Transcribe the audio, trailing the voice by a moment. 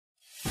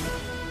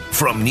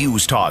From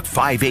News Talk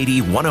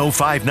 580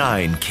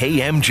 1059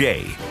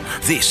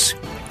 KMJ, this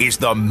is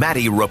the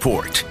Maddie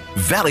Report,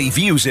 Valley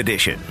Views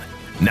Edition.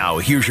 Now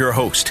here's your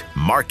host,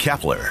 Mark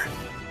Kepler.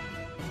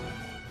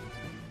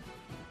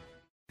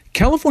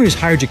 California's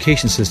higher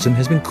education system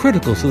has been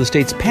critical to the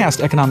state's past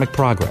economic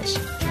progress.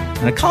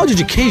 And a college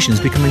education is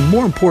becoming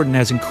more important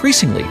as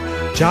increasingly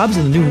jobs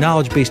in the new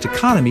knowledge-based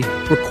economy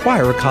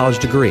require a college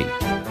degree.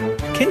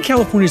 Can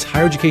California's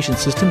higher education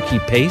system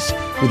keep pace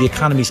with the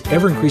economy's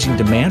ever-increasing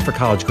demand for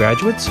college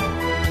graduates?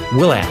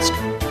 We'll ask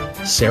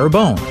Sarah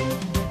Bone,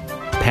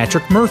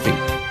 Patrick Murphy,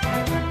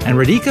 and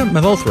Radhika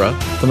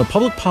Malhotra from the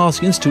Public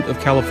Policy Institute of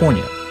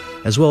California,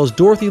 as well as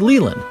Dorothy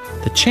Leland,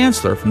 the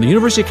Chancellor from the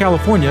University of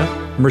California,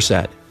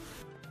 Merced.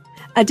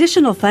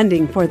 Additional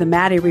funding for the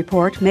Maddie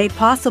Report made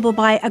possible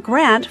by a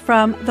grant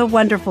from The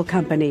Wonderful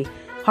Company,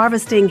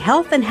 harvesting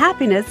health and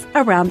happiness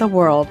around the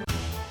world,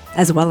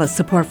 as well as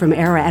support from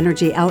Era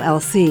Energy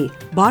LLC,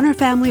 Bonner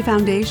Family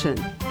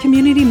Foundation,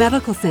 Community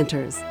Medical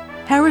Centers,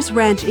 Harris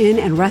Ranch Inn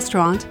and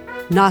Restaurant,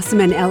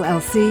 Nossaman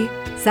LLC,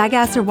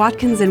 Sagasser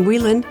Watkins and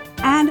Wheeland,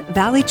 and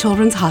Valley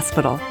Children's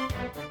Hospital.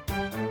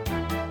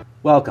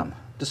 Welcome.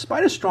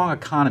 Despite a strong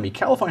economy,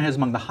 California has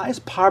among the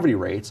highest poverty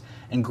rates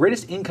and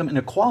greatest income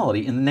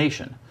inequality in the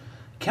nation.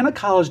 Can a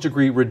college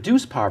degree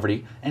reduce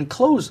poverty and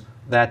close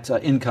that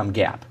income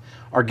gap?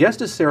 Our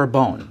guest is Sarah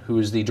Bone, who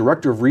is the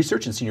Director of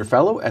Research and Senior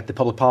Fellow at the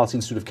Public Policy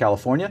Institute of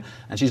California,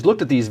 and she's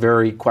looked at these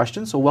very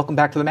questions, so welcome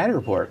back to the Maddie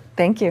Report.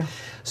 Thank you.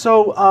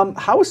 So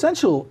how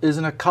essential is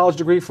a college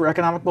degree for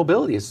economic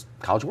mobility? Is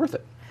college worth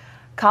it?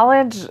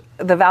 College,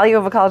 the value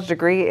of a college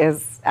degree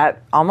is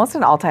at almost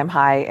an all-time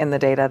high in the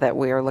data that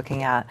we are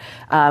looking at.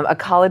 A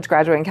college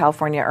graduate in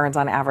California earns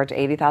on average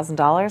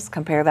 $80,000.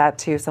 Compare that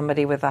to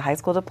somebody with a high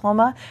school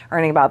diploma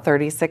earning about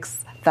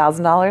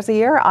 $36,000 a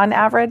year on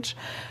average.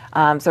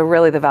 So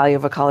really the value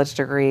of a college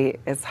degree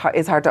is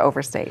hard to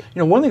overstate. You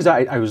know, one of the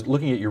things I was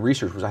looking at your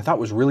research I thought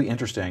was really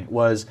interesting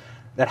was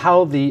that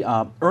how the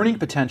earning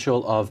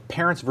potential of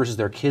parents versus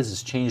their kids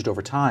has changed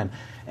over time.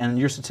 And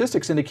your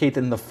statistics indicate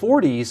that in the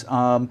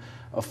 40s,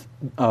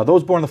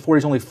 those born in the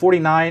 40s, only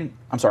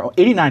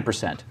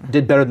 89%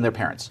 did better than their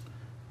parents.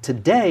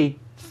 Today,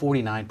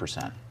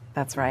 49%.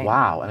 That's right.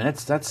 Wow. I mean,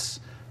 that's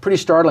pretty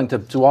startling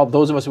to all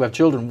those of us who have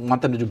children,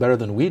 want them to do better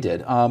than we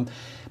did.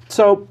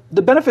 So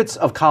the benefits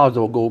of college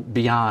will go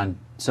beyond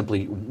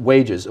simply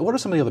wages. What are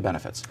some of the other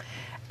benefits?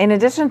 In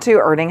addition to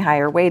earning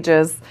higher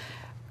wages,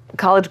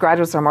 college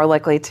graduates are more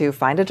likely to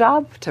find a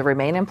job, to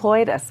remain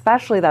employed,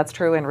 especially that's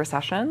true in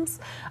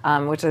recessions,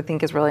 which I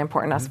think is really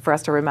important for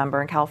us to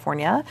remember in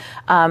California.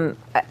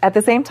 At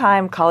the same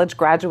time, college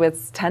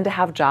graduates tend to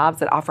have jobs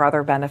that offer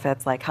other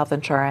benefits like health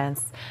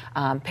insurance,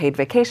 paid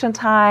vacation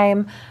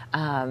time,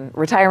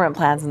 retirement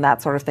plans, and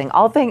that sort of thing.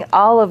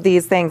 All of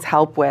these things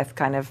help with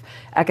kind of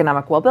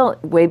economic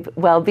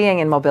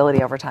well-being and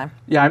mobility over time.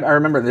 Yeah, I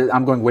remember,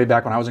 I'm going way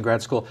back when I was in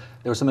grad school,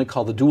 there was something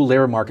called the dual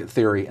labor market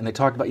theory, and they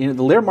talked about,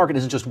 the labor market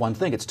isn't just one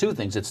thing, it's two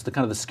things. It's the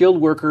kind of the skilled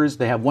workers,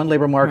 they have one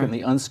labor market, and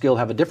the unskilled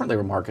have a different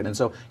labor market, and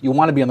so you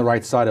want to be on the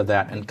right side of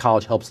that, and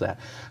college helps that.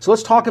 So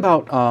let's talk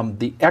about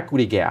the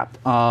equity gap.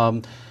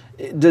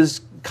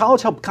 Does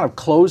college help kind of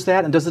close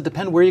that, and does it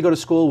depend where you go to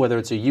school, whether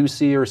it's a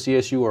UC or a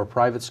CSU or a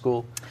private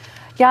school?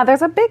 Yeah,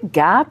 there's a big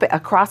gap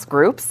across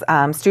groups.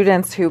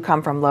 Students who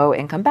come from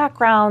low-income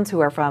backgrounds, who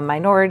are from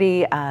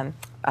minority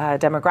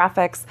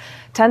demographics,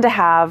 tend to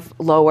have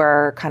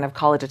lower kind of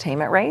college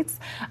attainment rates.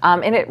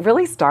 And it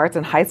really starts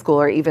in high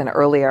school or even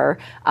earlier,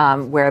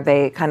 where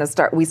they kind of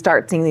we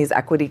start seeing these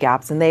equity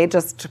gaps, and they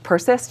just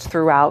persist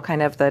throughout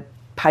kind of the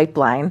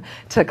pipeline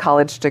to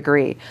college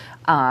degree.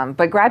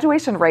 But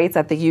graduation rates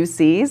at the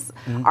UCs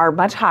are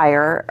much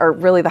higher, or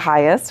really the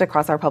highest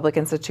across our public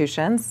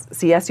institutions.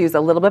 CSU is a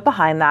little bit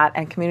behind that,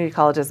 and community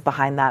colleges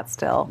behind that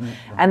still.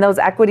 And those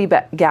equity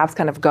gaps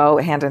kind of go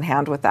hand in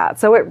hand with that.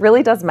 So it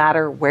really does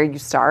matter where you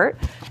start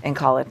in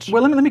college.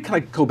 Well, let me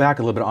kind of go back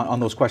a little bit on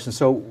those questions.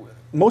 So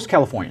most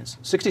Californians,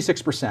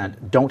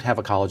 66%, don't have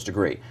a college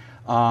degree,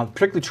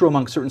 particularly true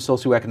among certain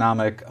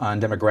socioeconomic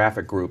and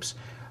demographic groups.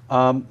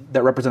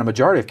 That represent a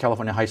majority of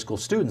California high school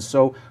students.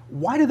 So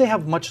why do they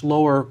have much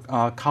lower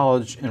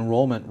college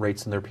enrollment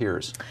rates than their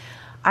peers?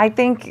 I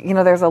think,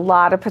 there's a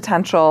lot of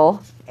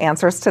potential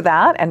answers to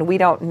that, and we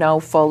don't know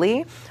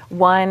fully.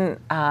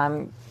 One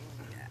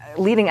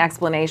leading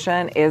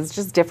explanation is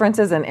just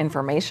differences in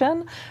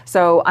information.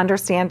 So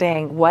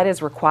understanding what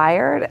is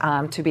required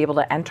to be able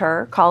to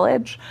enter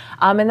college,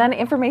 and then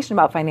information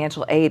about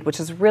financial aid, which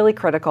is really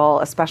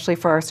critical, especially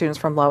for our students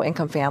from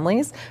low-income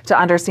families, to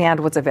understand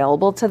what's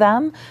available to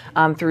them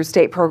through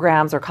state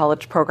programs or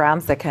college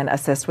programs that can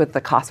assist with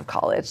the cost of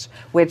college,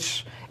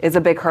 which is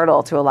a big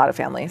hurdle to a lot of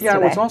families today.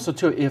 Yeah, it's also,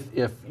 too,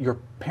 if your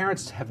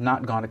parents have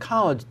not gone to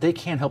college, they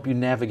can't help you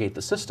navigate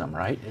the system,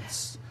 right?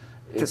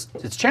 It's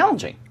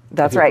challenging.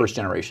 That's if you're right. First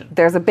generation.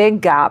 There's a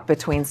big gap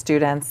between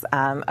students,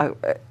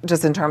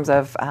 just in terms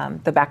of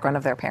the background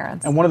of their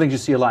parents. And one of the things you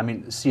see a lot, I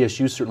mean,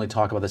 CSU certainly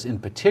talk about this in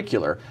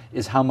particular,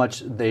 is how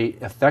much they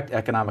affect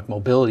economic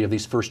mobility of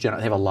these they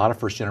have a lot of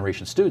first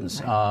generation students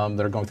that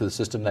are going through the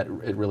system. That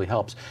it really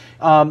helps.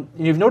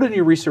 You've noted in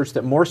your research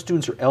that more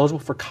students are eligible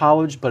for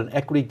college, but an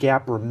equity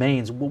gap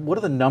remains. What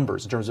are the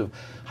numbers in terms of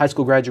high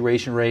school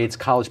graduation rates,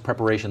 college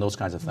preparation, those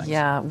kinds of things?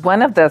 Yeah,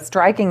 one of the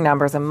striking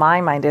numbers in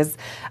my mind is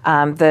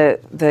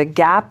the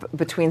gap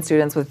between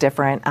students with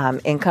different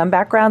income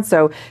backgrounds.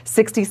 So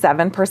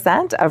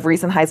 67% of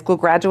recent high school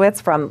graduates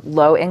from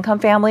low-income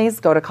families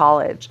go to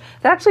college.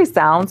 That actually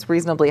sounds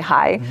reasonably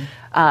high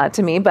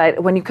to me,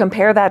 but when you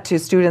compare that to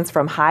students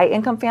from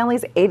high-income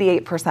families,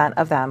 88%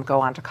 of them go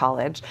on to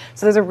college.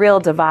 So there's a real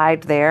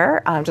divide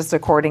there, just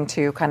according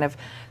to kind of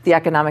the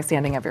economic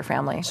standing of your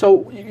family.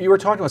 So you were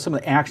talking about some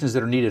of the actions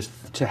that are needed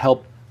to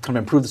help kind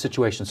of improve the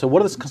situation. So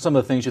what are some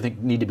of the things you think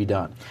need to be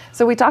done?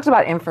 So we talked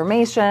about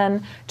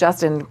information,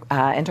 just in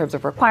terms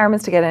of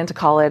requirements to get into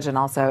college, and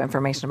also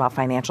information about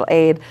financial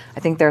aid. I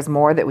think there's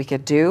more that we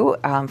could do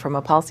from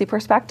a policy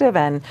perspective,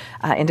 and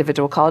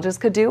individual colleges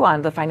could do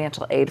on the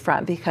financial aid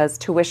front, because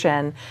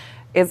tuition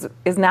is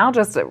now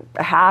just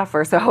a half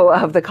or so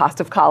of the cost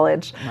of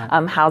college.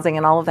 Right. Housing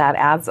and all of that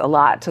adds a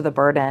lot to the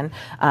burden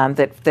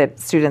that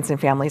students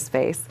and families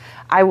face.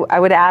 I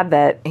would add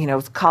that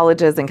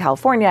colleges in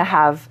California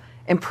have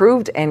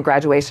improved in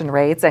graduation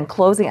rates and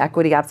closing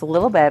equity gaps a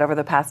little bit over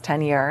the past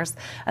 10 years.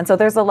 And so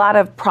there's a lot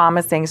of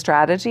promising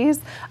strategies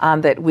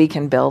that we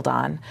can build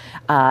on.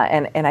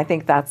 And I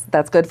think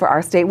that's good for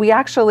our state. We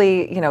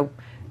actually,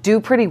 do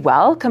pretty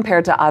well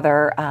compared to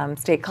other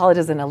state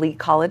colleges and elite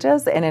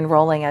colleges in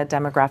enrolling a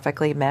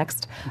demographically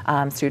mixed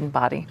student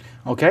body.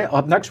 Okay,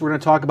 up next we're going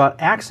to talk about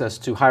access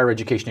to higher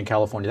education in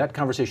California. That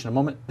conversation in a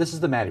moment. This is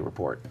the Maddie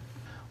Report.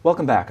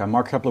 Welcome back. I'm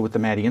Mark Kepler with the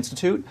Maddie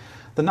Institute.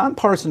 The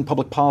Nonpartisan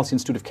Public Policy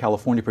Institute of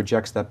California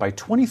projects that by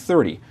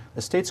 2030,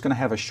 the state's going to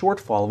have a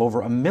shortfall of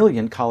over 1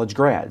 million college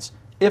grads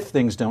if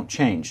things don't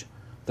change.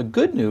 The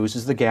good news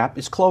is the gap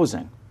is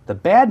closing. The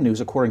bad news,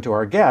 according to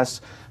our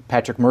guests,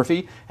 Patrick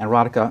Murphy and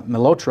Radhika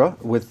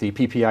Malhotra with the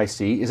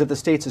PPIC, is that the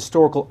state's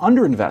historical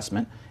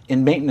underinvestment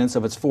in maintenance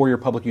of its four-year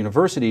public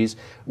universities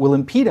will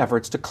impede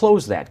efforts to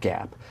close that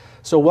gap.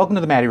 So welcome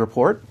to the Maddie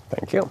Report.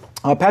 Thank you.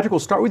 Patrick, we'll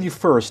start with you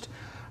first.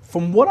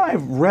 From what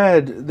I've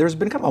read, there's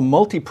been kind of a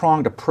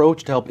multi-pronged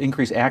approach to help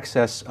increase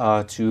access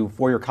to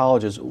four-year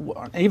colleges,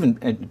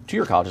 even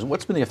two-year colleges.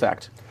 What's been the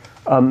effect?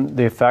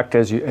 The effect,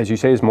 as you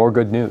say, is more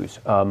good news.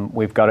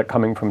 We've got it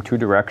coming from two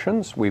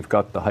directions. We've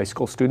got the high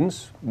school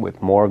students,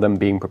 with more of them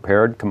being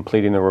prepared,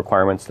 completing the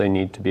requirements they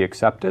need to be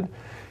accepted.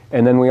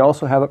 And then we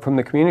also have it from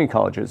the community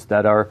colleges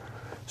that are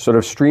sort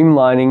of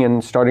streamlining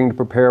and starting to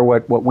prepare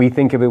what we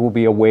think of it will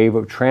be a wave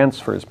of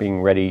transfers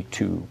being ready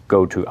to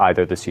go to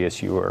either the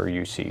CSU or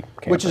UC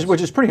campus.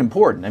 Which is pretty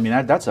important. I mean,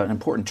 that's an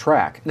important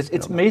track.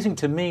 It's amazing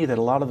to me that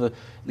a lot of at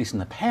least in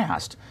the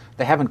past,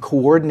 they haven't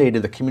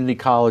coordinated the community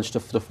college to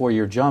the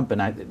four-year jump,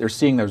 and they're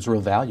seeing there's real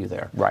value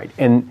there. Right.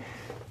 And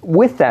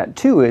with that,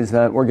 too, is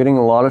that we're getting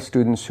a lot of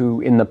students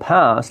who, in the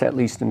past, at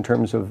least in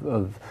terms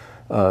of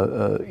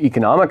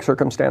economic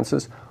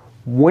circumstances,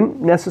 wouldn't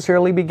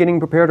necessarily be getting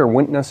prepared or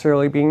wouldn't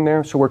necessarily being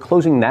there. So we're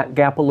closing that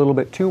gap a little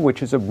bit too,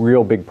 which is a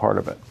real big part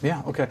of it.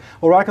 Yeah, okay.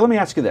 Well, Radhika, let me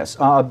ask you this.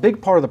 A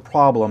big part of the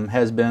problem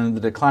has been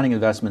the declining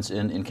investments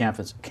in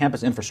campus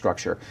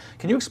infrastructure.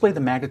 Can you explain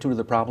the magnitude of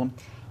the problem?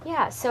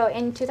 Yeah, so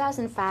in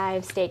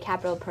 2005, state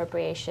capital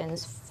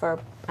appropriations for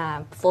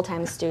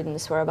full-time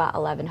students were about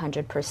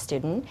 $1,100 per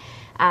student.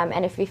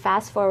 And if we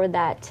fast forward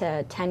that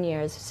to 10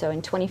 years, so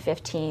in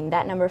 2015,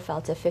 that number fell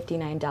to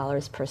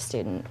 $59 per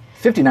student.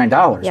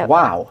 $59? Yep.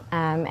 Wow.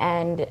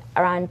 And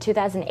around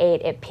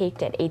 2008, it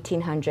peaked at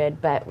 $1,800,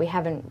 but we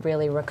haven't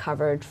really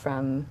recovered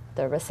from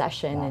the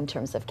recession in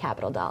terms of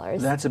capital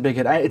dollars. That's a big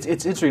hit. It's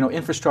interesting,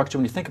 infrastructure,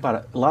 when you think about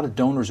it, a lot of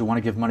donors who want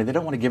to give money, they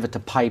don't want to give it to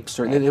pipes,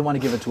 or they want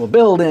to give it to a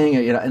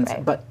building,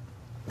 but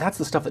that's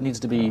the stuff that needs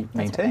to be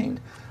maintained.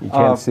 You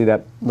can't see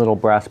that little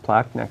brass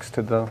plaque next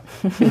to the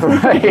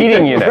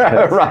heating unit.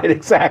 Right,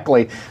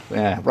 exactly.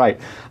 Yeah, right.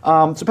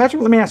 So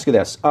Patrick, let me ask you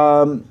this.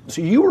 So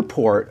you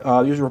report,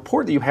 there's a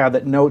report that you have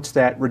that notes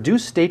that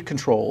reduced state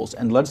controls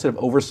and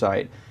legislative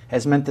oversight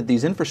has meant that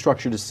these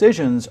infrastructure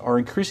decisions are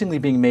increasingly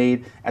being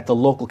made at the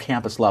local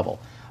campus level.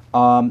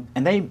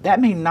 And that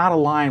may not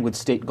align with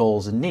state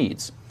goals and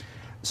needs.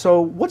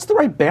 So what's the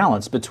right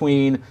balance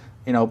between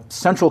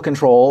central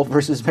control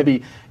versus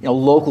maybe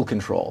local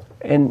control?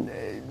 And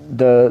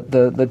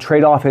the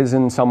trade-off is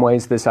in some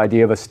ways this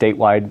idea of a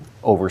statewide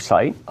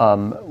oversight.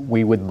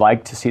 We would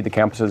like to see the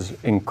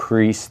campuses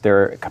increase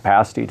their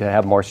capacity to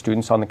have more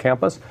students on the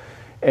campus.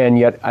 And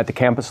yet at the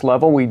campus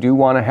level, we do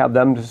want to have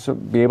them to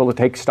be able to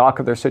take stock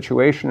of their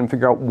situation and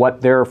figure out what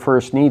their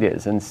first need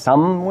is. And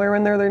somewhere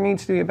in there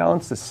needs to be a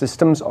balance. The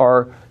systems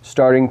are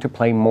starting to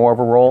play more of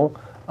a role.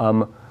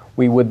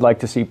 We would like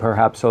to see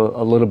perhaps a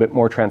little bit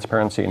more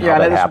transparency in how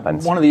that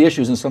happens. One of the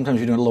issues, and sometimes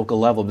you do it at a local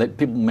level, that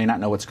people may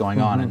not know what's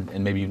going on,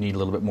 and maybe you need a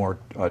little bit more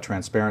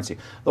transparency.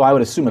 Though I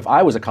would assume if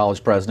I was a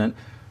college president,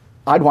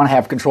 I'd want to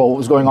have control of what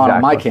was going on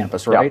my Exactly.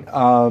 campus, right?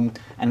 Yep.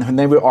 And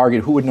they would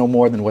argue who would know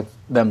more than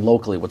them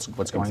locally what's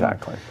going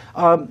Exactly.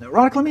 on.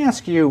 Ronak, let me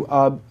ask you,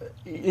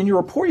 in your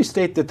report you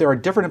state that there are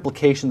different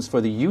implications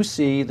for the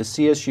UC, the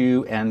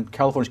CSU, and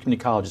California's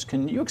community colleges.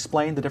 Can you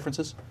explain the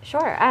differences?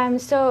 Sure.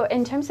 So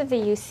in terms of the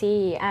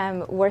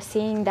UC, we're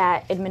seeing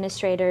that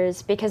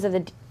administrators, because of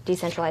the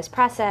decentralized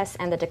process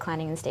and the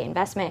declining in state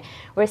investment,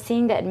 we're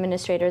seeing that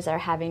administrators are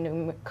having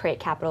to create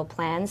capital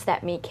plans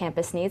that meet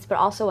campus needs, but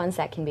also ones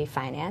that can be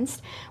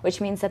financed,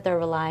 which means that they're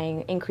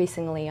relying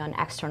increasingly on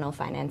external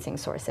financing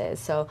sources.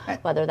 So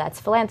whether that's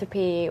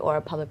philanthropy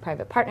or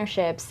public-private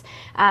partnerships.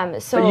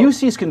 But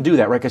UCs can do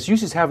that, right? Because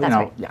UCs have,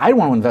 Right. I don't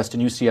want to invest in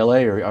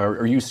UCLA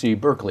or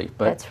UC Berkeley.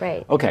 But that's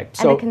right. Okay.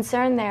 So, and the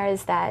concern there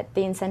is that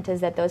the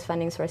incentives that those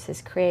funding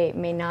sources create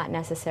may not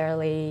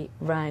necessarily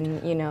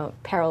run,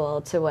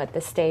 parallel to what the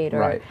state or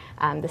Right.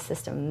 The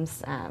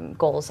system's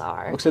goals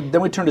are. So then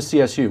we turn to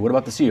CSU. What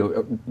about the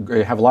CSU?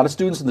 You have a lot of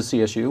students in the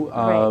CSU.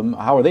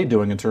 Right. How are they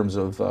doing in terms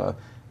of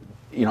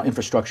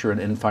infrastructure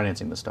and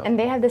financing this stuff? And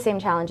they have the same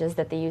challenges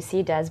that the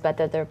UC does, but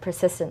that they're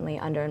persistently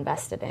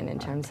underinvested in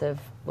terms of,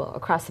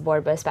 across the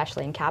board, but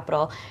especially in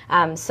capital.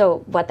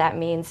 So what that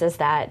means is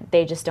that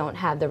they just don't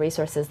have the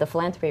resources, the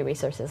philanthropy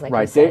resources, like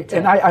you said.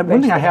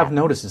 One thing I have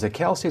noticed is that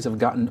Cal States have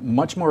gotten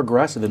much more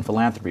aggressive in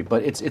philanthropy,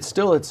 but it's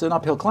still an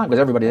uphill climb because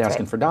everybody's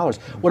asking for dollars.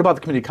 What about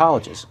the community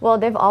colleges? Well,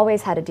 they've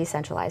always had a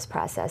decentralized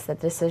process that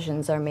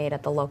decisions are made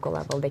at the local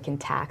level. They can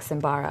tax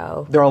and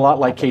borrow. They're a lot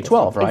like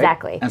K-12, right?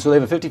 Exactly. And so they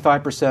have a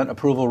 55%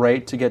 approval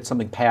rate to get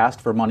something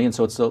passed for money, and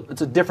so it's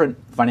a different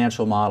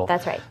financial model.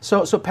 That's right.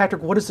 So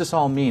Patrick, what does this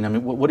all mean? I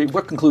mean,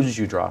 what conclusions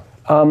you draw?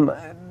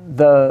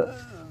 The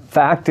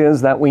fact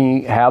is that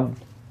we have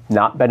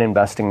not been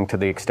investing to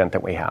the extent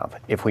that we have.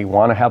 If we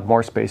want to have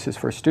more spaces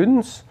for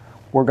students,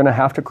 we're going to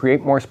have to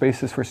create more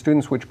spaces for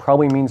students, which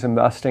probably means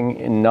investing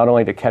in not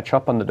only to catch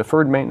up on the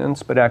deferred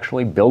maintenance, but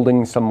actually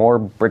building some more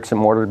bricks and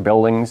mortar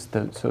buildings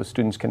so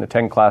students can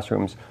attend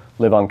classrooms,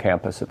 live on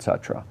campus,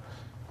 etc.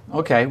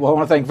 Okay, well, I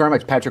want to thank very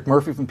much Patrick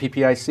Murphy from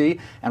PPIC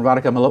and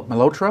Radhika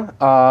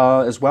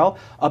Malhotra as well.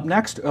 Up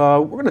next,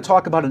 we're going to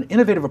talk about an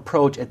innovative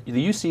approach at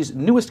the UC's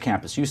newest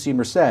campus, UC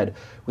Merced,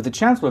 with the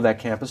chancellor of that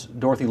campus,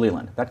 Dorothy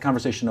Leland. That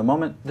conversation in a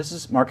moment. This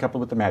is Mark Kepler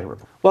with the Maddie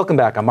Report. Welcome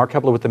back. I'm Mark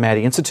Kepler with the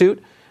Maddie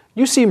Institute.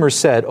 UC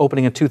Merced,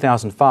 opening in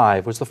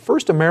 2005, was the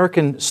first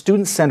American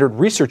student-centered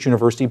research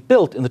university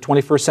built in the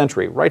 21st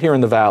century, right here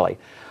in the Valley.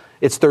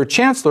 Its third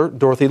chancellor,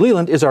 Dorothy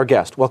Leland, is our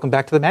guest. Welcome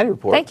back to the Maddie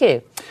Report. Thank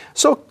you.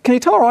 So, can you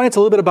tell our audience a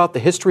little bit about the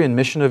history and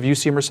mission of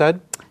UC Merced?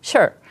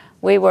 Sure.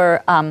 We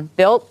were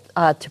built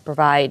to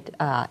provide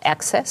more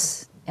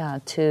access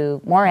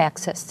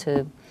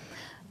to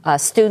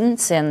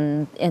students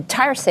in the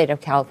entire state of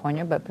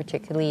California, but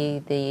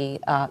particularly the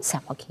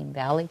San Joaquin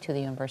Valley, to the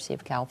University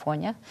of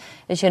California.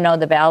 As you know,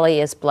 the Valley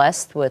is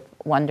blessed with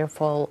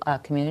wonderful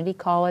community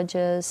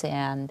colleges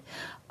and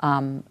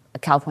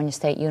California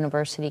State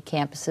University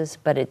campuses,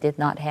 but it did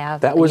not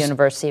have a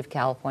University of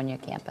California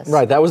campus.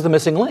 Right, that was the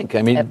missing link.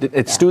 I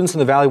mean, students in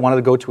the Valley wanted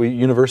to go to a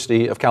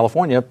University of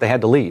California, they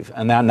had to leave,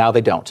 and now they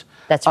don't.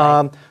 That's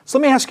right. So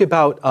let me ask you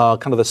about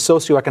kind of the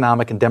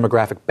socioeconomic and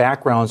demographic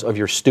backgrounds of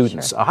your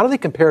students. Sure. How do they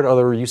compare to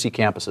other UC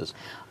campuses?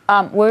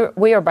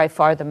 We are by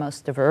far the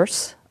most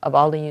diverse of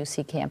all the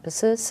UC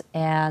campuses,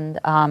 and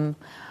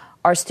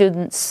our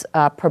students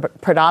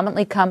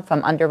predominantly come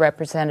from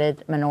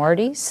underrepresented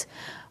minorities,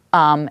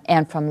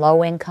 and from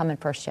low-income and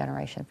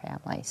first-generation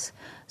families.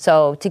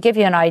 So to give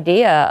you an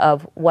idea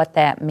of what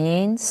that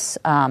means,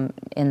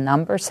 in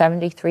number,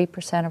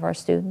 73% of our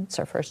students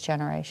are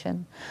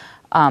first-generation,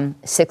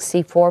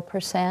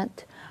 64%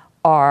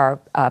 are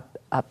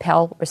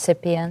Pell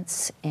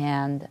recipients,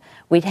 and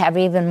we'd have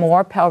even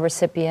more Pell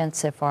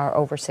recipients if our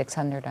over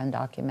 600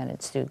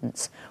 undocumented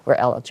students were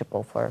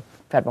eligible for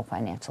federal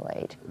financial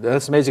aid.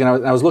 That's amazing.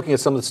 And I was looking at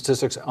some of the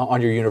statistics on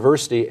your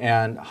university,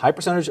 and high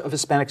percentage of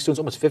Hispanic students,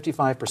 almost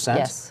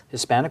 55%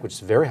 Hispanic, which is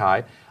very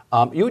high.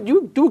 You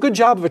do a good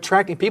job of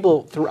attracting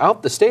people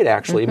throughout the state,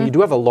 actually. Mm-hmm. I mean, you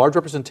do have a large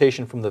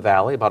representation from the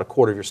Valley, about a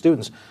quarter of your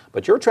students,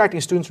 but you're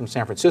attracting students from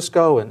San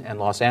Francisco and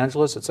Los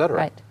Angeles, et cetera.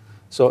 Right.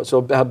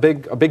 So a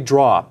big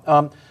draw.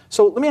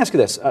 So let me ask you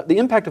this. The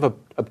impact of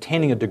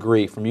obtaining a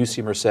degree from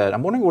UC Merced,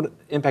 I'm wondering what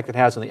impact it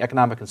has on the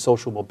economic and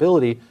social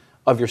mobility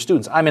of your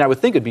students. I mean, I would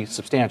think it'd be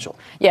substantial.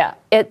 Yeah.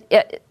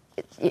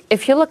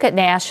 If you look at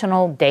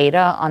national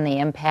data on the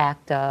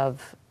impact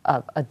of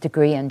a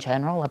degree in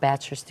general, a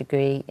bachelor's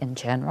degree in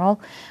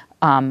general,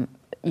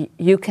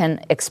 you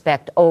can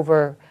expect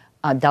over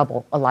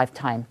double a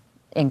lifetime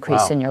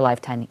increase in your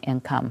lifetime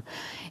income.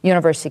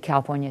 University of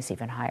California is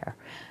even higher.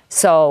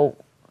 So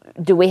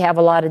do we have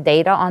a lot of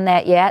data on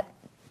that yet?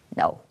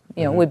 No.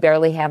 You know, we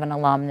barely have an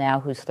alum now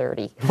who's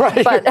 30.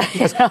 Right.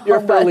 But,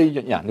 you're fairly,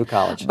 new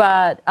college.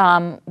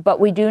 But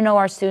we do know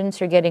our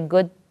students are getting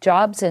good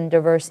jobs in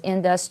diverse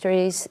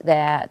industries,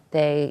 that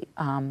they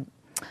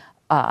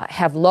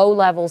have low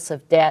levels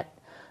of debt,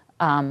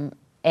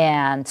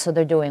 and so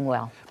they're doing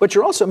well. But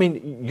you're also,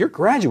 you're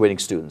graduating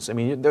students. I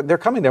mean, they're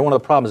coming there. One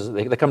of the problems is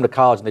they come to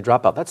college and they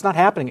drop out. That's not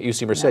happening at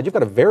UC Merced. No. You've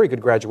got a very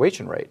good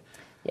graduation rate.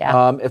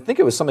 I think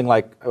it was something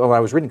like, I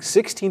was reading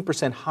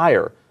 16%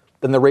 higher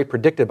than the rate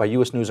predicted by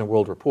U.S. News and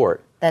World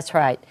Report. That's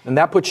right. And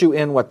that puts you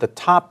in, what, the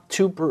top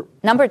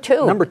Number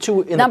two. Number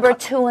two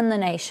in the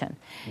nation.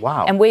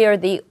 Wow. And we are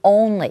the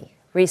only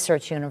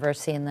research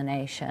university in the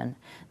nation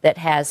that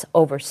has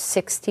over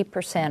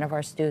 60% of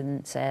our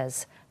students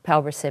as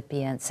Pell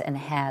recipients and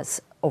has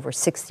over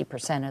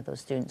 60% of those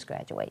students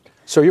graduate.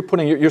 So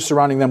you're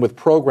surrounding them with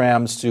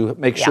programs to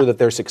make sure that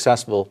they're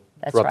successful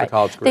throughout the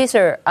college career. These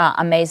are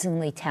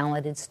amazingly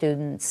talented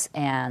students,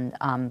 and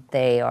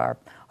they are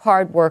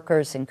hard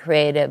workers and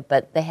creative,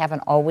 but they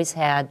haven't always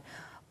had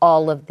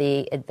all of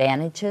the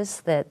advantages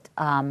that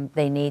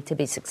they need to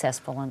be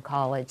successful in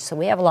college. So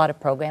we have a lot of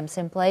programs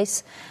in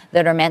place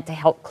that are meant to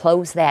help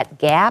close that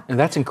gap. And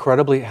that's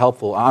incredibly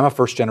helpful. I'm a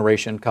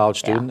first-generation college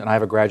student, and I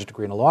have a graduate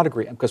degree and a law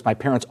degree because my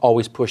parents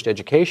always pushed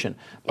education.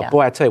 But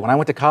boy, I tell you, when I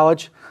went to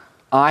college,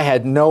 I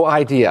had no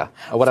idea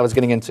what I was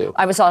getting into.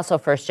 I was also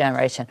first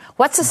generation.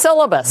 What's the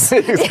syllabus?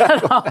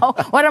 Exactly.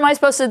 What am I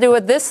supposed to do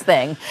with this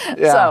thing?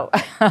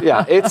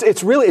 Yeah,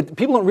 it's really,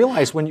 people don't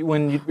realize when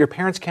your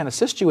parents can't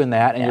assist you in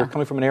that, and you're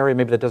coming from an area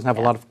maybe that doesn't have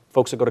a lot of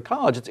folks that go to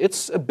college.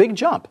 It's a big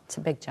jump. It's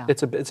a big jump.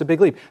 It's a big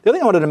leap. The other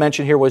thing I wanted to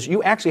mention here was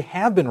you actually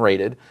have been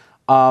rated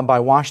by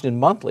Washington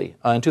Monthly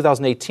in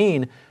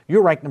 2018.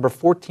 You're ranked number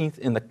 14th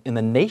in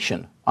the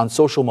nation on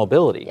social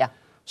mobility. Yeah.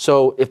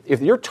 So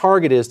if your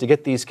target is to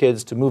get these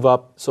kids to move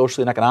up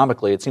socially and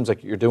economically, it seems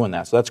like you're doing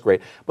that. So that's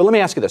great. But let me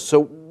ask you this.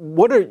 So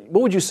what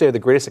would you say are the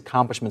greatest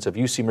accomplishments of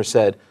UC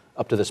Merced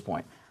up to this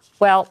point?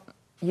 Well,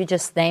 you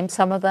just named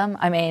some of them.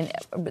 I mean,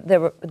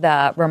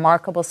 the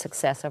remarkable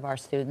success of our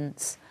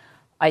students,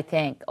 I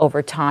think,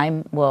 over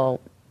time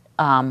will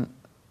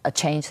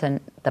change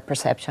the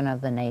perception of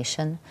the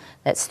nation,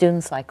 that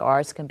students like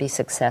ours can be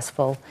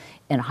successful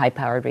in a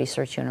high-powered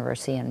research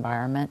university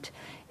environment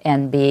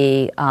and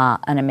be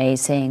an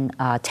amazing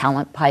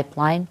talent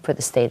pipeline for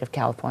the state of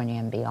California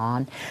and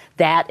beyond.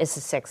 That is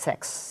a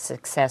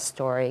success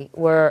story.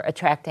 We're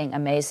attracting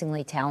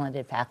amazingly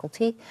talented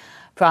faculty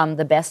from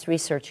the best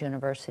research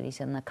universities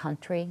in the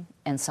country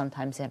and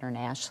sometimes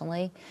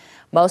internationally.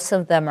 Most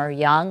of them are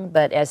young,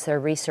 but as their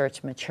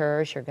research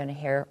matures, you're going to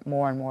hear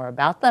more and more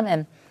about them.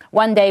 And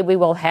one day we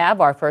will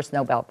have our first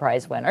Nobel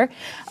Prize winner.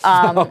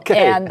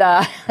 Okay. And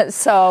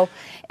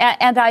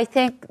I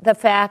think the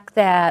fact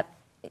that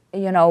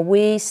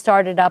we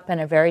started up in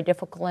a very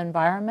difficult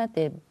environment.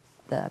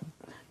 The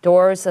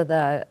doors of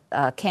the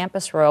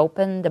campus were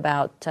opened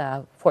about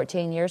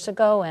 14 years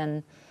ago,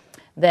 and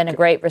then a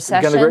Great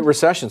Recession. Again, a Great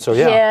Recession, so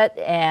yeah. Hit,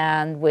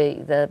 and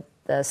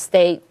the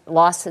state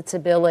lost its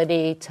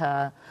ability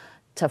to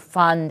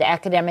fund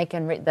academic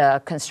and the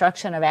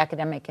construction of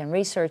academic and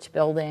research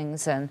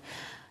buildings, and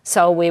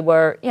so we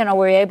were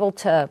able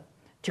to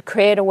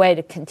create a way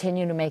to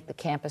continue to make the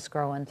campus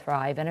grow and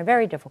thrive in a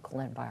very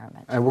difficult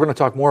environment. And we're going to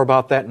talk more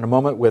about that in a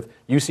moment with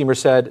UC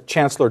Merced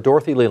Chancellor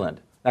Dorothy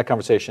Leland. That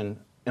conversation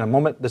in a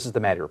moment. This is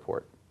the Maddie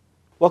Report.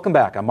 Welcome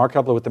back. I'm Mark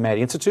Kepler with the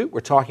Maddie Institute. We're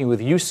talking with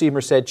UC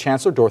Merced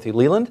Chancellor Dorothy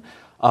Leland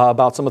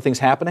about some of the things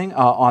happening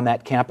on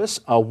that campus.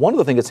 One of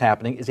the things that's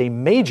happening is a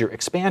major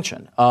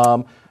expansion.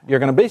 You're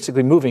going to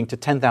basically moving to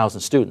 10,000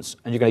 students,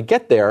 and you're going to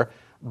get there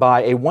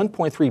by a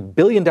 $1.3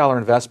 billion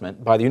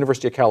investment by the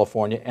University of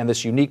California and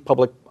this unique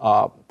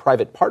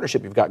public-private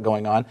partnership you've got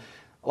going on.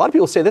 A lot of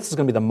people say this is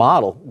going to be the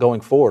model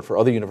going forward for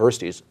other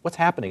universities. What's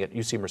happening at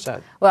UC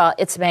Merced? Well,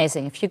 it's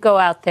amazing. If you go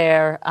out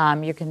there,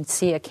 you can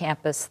see a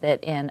campus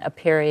that in a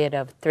period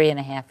of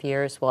 3.5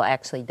 years will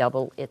actually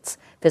double its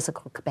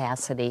physical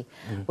capacity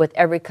with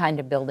every kind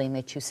of building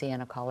that you see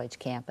in a college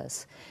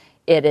campus.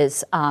 It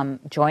is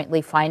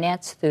jointly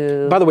financed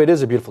through... By the way, it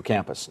is a beautiful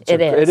campus.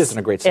 It is in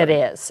a great setting.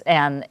 It is,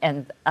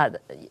 and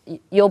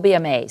you'll be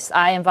amazed.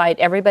 I invite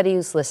everybody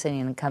who's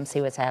listening to come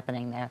see what's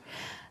happening there.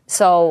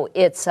 So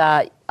it's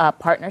a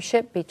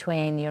partnership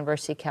between the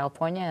University of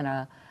California and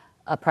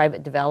a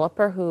private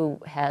developer who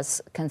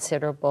has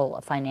considerable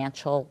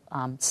financial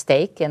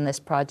stake in this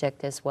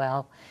project as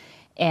well.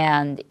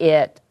 And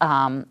it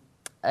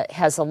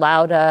has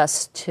allowed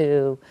us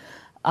to...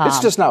 it's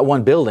just not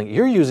one building.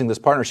 You're using this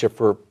partnership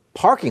for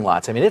parking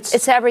lots. I mean,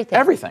 it's everything.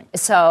 Everything.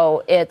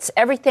 So it's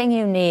everything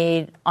you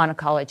need on a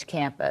college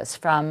campus,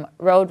 from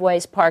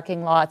roadways,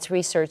 parking lots,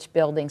 research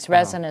buildings,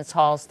 residence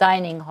halls,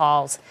 dining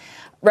halls,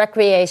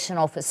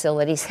 recreational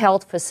facilities,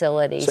 health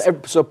facilities.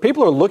 So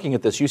people are looking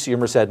at this UC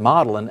Merced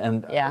model,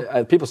 and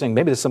people are saying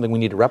maybe this is something we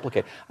need to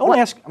replicate. I want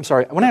to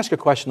ask you a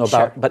question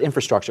about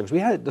infrastructure, because we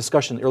had a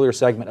discussion in the earlier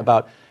segment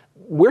about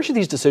where should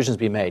these decisions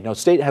be made?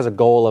 State has a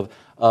goal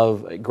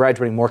of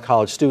graduating more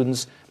college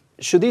students.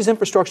 Should these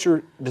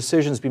infrastructure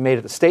decisions be made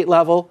at the state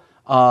level,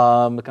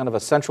 kind of a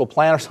central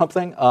plan or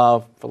something,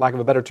 for lack of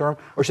a better term,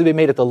 or should they be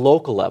made at the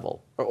local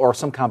level, or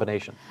some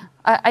combination?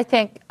 I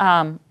think,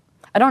 I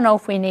don't know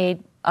if we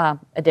need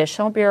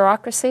additional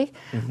bureaucracy.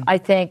 I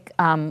think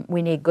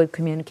we need good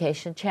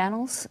communication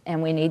channels,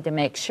 and we need to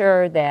make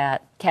sure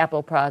that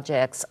capital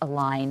projects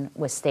align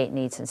with state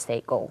needs and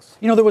state goals.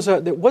 There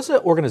was an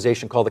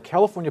organization called the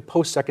California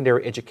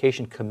Post-Secondary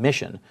Education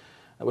Commission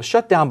that was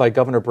shut down by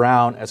Governor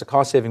Brown as a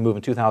cost-saving move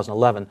in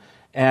 2011.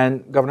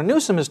 And Governor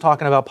Newsom is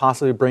talking about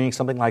possibly bringing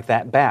something like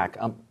that back.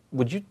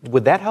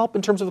 Would that help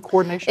in terms of the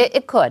coordination?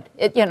 It could.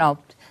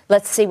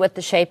 Let's see what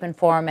the shape and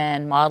form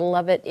and model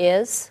of it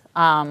is.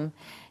 But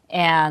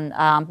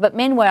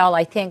meanwhile,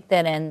 I think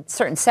that in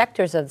certain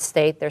sectors of the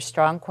state, there's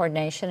strong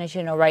coordination, as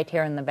you know, right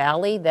here in the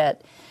Valley,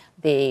 that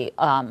the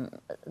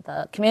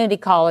community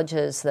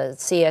colleges, the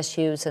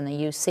CSUs and the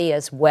UC,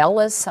 as well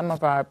as some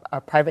of our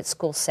private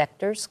school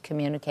sectors,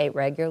 communicate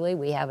regularly.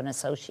 We have an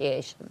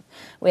association.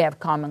 We have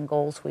common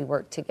goals. We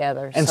work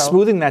together. And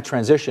smoothing that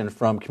transition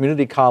from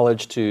community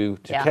college to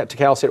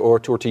Cal State or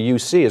to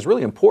UC is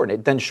really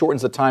important. It then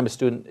shortens the time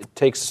it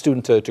takes a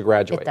student to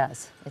graduate.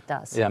 It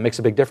does. Yeah, it makes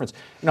a big difference.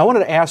 Now, I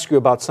wanted to ask you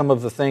about some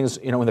of the things,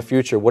 in the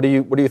future. What do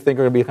you think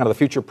are going to be kind of the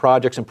future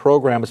projects and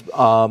programs?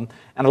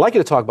 And I'd like you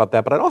to talk about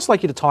that, but I'd also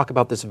like you to talk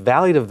about this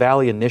Valley to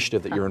Valley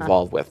initiative that you're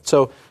involved with.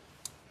 So,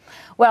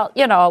 well,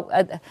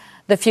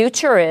 the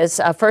future is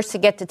first to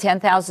get to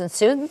 10,000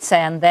 students,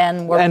 and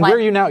then we're. And where are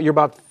you now? You're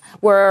about.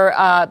 We're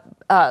a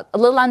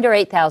little under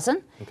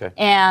 8,000. Okay.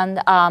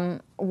 And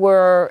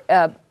we're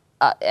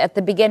at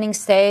the beginning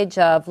stage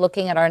of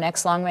looking at our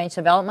next long-range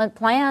development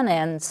plan,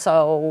 and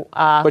so.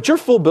 But your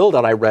full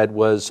build-out, I read,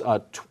 was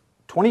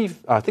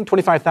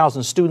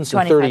 25,000 students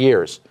in 30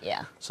 years.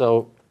 Yeah.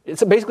 So.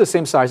 It's basically the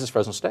same size as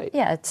Fresno State.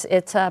 Yeah,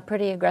 it's a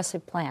pretty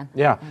aggressive plan.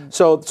 Yeah.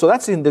 So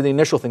that's the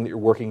initial thing that you're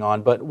working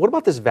on. But what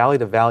about this Valley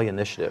to Valley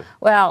initiative?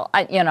 Well,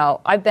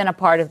 I've been a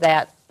part of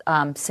that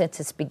since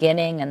its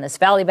beginning, and this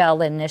Valley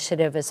Valley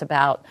initiative is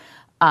about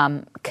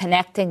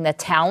connecting the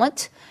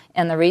talent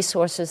and the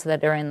resources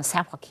that are in the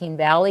San Joaquin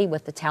Valley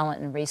with the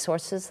talent and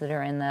resources that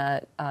are in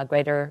the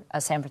greater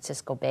San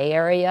Francisco Bay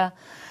Area.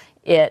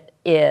 It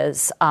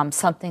is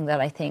something that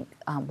I think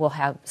will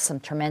have some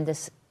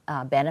tremendous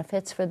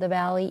benefits for the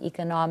Valley,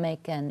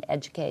 economic and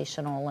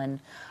educational and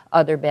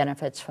other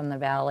benefits from the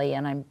Valley.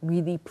 And I'm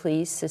really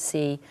pleased to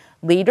see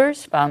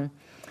leaders from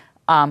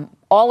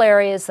all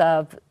areas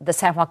of the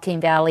San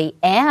Joaquin Valley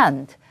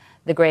and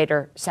the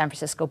greater San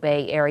Francisco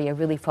Bay Area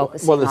really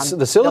focusing on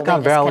the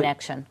Silicon Valley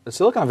connection. The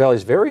Silicon Valley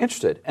is very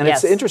interested. And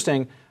yes. It's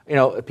interesting,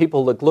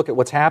 people look at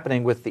what's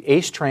happening with the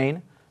ACE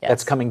train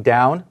that's coming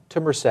down to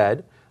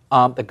Merced,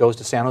 that goes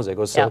to San Jose,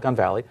 goes to Silicon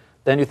Valley.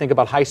 Then you think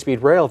about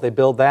high-speed rail. If they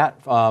build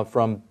that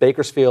from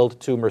Bakersfield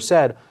to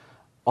Merced,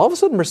 all of a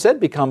sudden Merced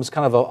becomes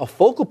kind of a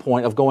focal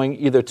point of going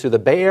either to the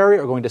Bay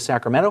Area or going to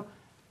Sacramento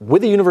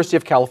with the University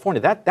of California.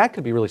 That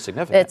could be really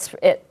significant.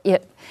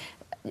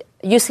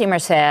 UC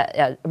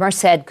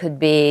Merced could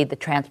be the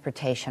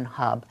transportation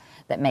hub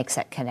that makes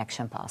that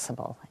connection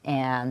possible.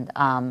 And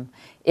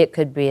it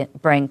could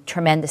bring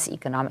tremendous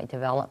economic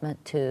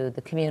development to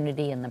the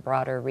community and the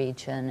broader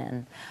region.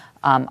 And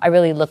I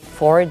really look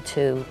forward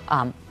to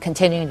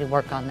continuing to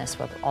work on this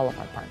with all of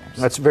our partners.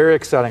 That's very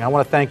exciting. I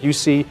want to thank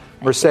UC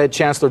Merced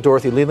Chancellor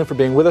Dorothy Leland for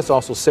being with us,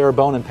 also Sarah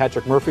Bone and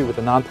Patrick Murphy with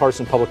the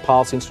Nonpartisan Public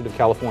Policy Institute of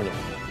California.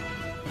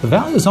 The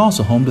Valley is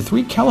also home to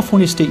 3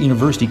 California State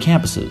University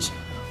campuses.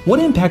 What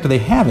impact are they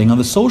having on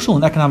the social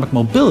and economic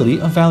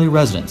mobility of Valley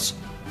residents?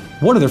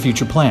 What are their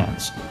future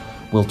plans?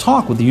 We'll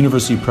talk with the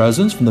university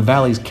presidents from the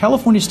Valley's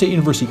California State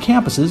University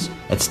campuses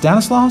at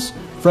Stanislaus,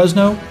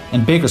 Fresno,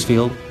 and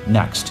Bakersfield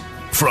next.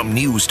 From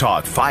News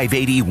Talk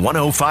 580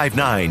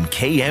 1059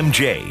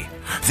 KMJ,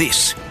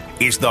 this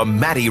is the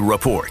Maddie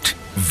Report,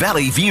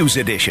 Valley Views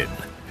Edition.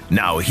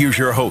 Now here's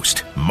your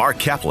host, Mark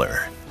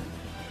Kepler.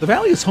 The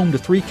Valley is home to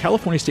 3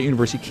 California State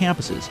University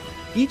campuses.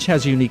 Each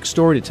has a unique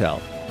story to tell,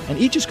 and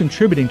each is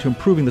contributing to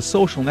improving the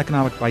social and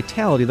economic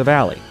vitality of the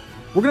Valley.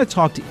 We're going to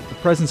talk to the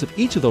presidents of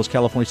each of those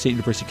California State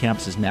University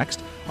campuses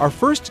next. Our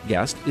first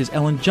guest is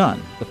Ellen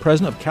Junn, the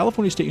president of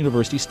California State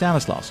University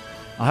Stanislaus.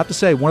 I'll have to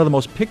say, one of the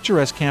most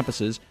picturesque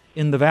campuses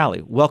in the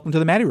Valley. Welcome to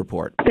the Maddie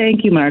Report.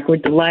 Thank you, Mark. We're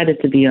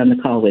delighted to be on the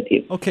call with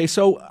you. Okay,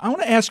 so I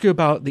want to ask you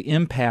about the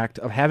impact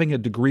of having a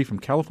degree from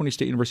California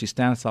State University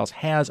Stanislaus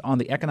has on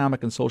the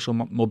economic and social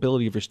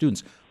mobility of your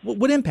students.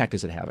 What impact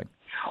is it having?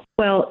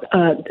 Well,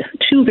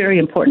 2 very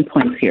important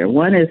points here.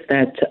 One is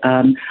that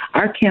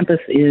our campus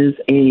is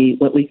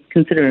what we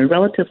consider a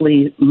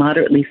relatively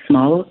moderately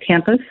small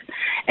campus,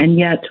 and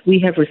yet we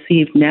have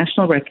received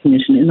national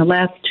recognition in the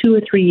last 2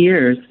 or 3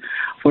 years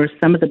for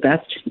some of the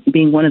best,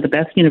 being one of the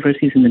best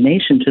universities in the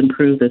nation to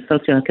improve the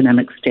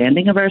socioeconomic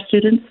standing of our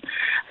students.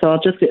 So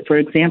I'll just, for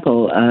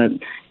example,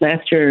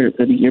 last year,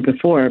 the year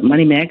before,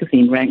 Money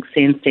Magazine ranked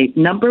San State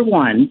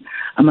 #1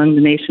 among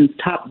the nation's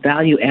top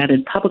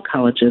value-added public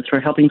colleges for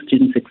helping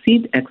students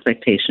exceed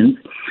expectations.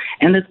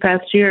 And this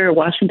past year,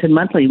 Washington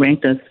Monthly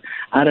ranked us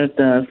out of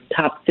the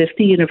top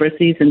 50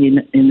 universities in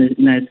the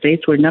United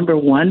States. We're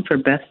 #1 for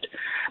best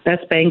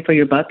bang for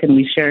your buck, and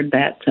we shared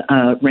that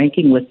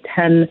ranking with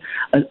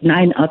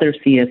 9 other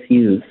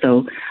CSUs.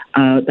 So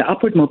the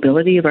upward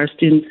mobility of our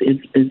students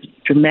is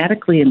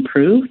dramatically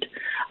improved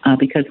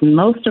because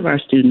most of our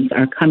students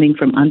are coming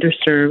from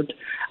underserved,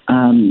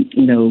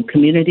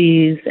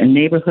 communities and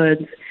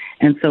neighborhoods,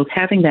 And so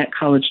having that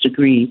college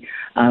degree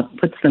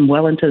puts them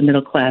well into the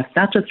middle class,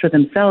 not just for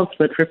themselves,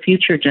 but for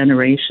future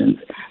generations.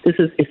 This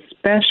is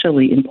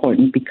especially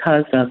important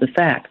because of the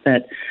fact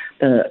that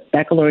the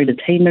baccalaureate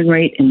attainment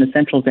rate in the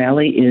Central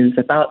Valley is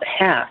about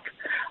half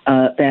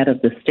that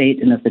of the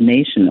state and of the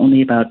nation.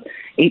 Only about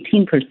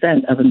 18%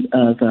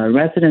 of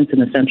residents in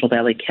the Central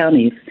Valley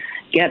counties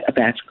get a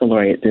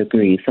baccalaureate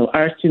degree. So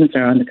our students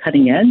are on the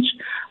cutting edge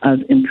of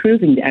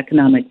improving the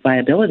economic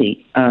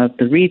viability of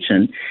the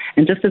region.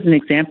 And just as an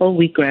example,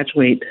 we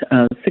graduate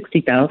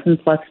 60,000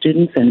 plus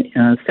students, and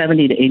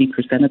 70 to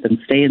 80% of them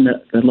stay in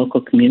the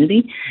local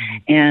community.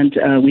 And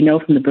we know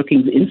from the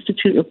Brookings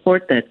Institute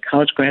report that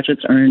college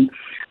graduates earn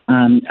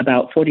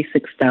about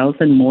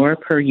 $46,000 more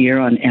per year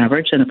on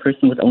average than a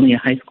person with only a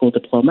high school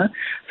diploma.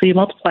 So you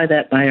multiply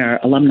that by our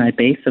alumni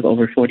base of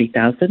over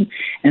 40,000,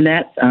 and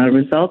that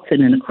results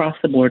in an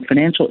across-the-board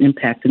financial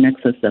impact in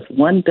excess of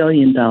 $1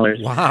 billion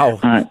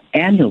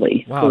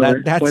annually for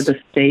the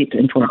state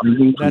and for our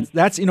region.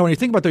 That's when you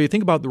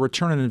think about the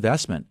return on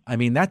investment. I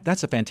mean,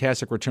 that's a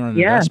fantastic return on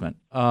investment.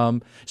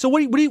 So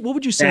what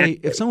would you say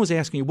if someone was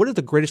asking you, what are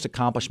the greatest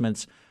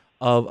accomplishments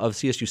of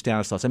CSU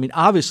Stanislaus? I mean,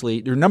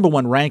 obviously, your number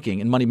one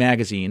ranking in Money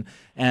Magazine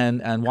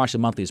and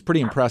Washington Monthly is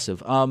pretty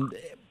impressive.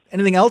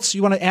 Anything else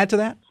you want to add to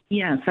that?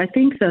 Yes, I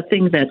think the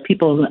thing that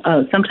people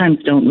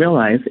sometimes don't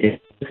realize is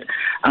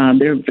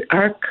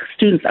our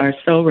students are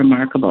so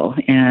remarkable,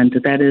 and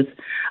that is,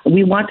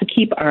 we want to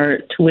keep our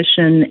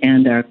tuition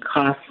and our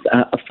costs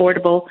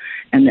affordable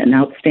and an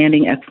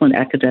outstanding, excellent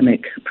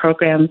academic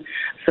program.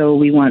 So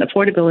we want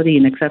affordability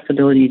and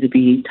accessibility to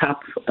be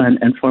top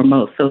and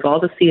foremost. So of all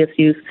the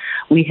CSUs,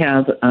 we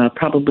have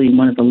probably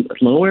one of the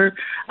lower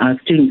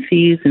student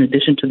fees, in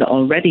addition to the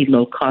already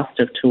low cost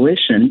of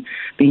tuition,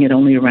 being at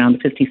only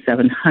around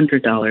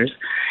 $5,700.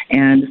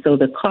 And so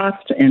the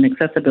cost and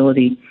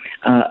accessibility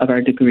of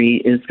our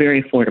degree is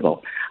very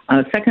affordable.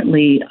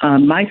 Secondly,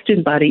 my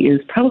student body is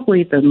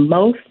probably the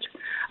most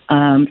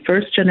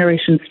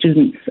first-generation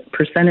students,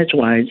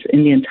 percentage-wise,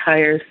 in the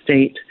entire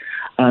state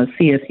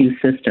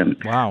CSU system.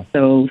 Wow.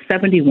 So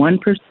 71%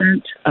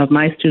 of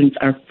my students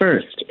are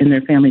first in their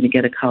family to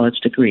get a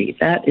college degree.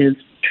 That is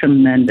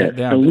tremendous.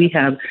 So we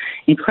have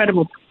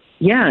incredible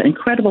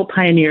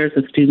pioneers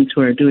of students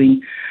who are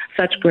doing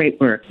such great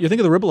work. You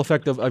think of the ripple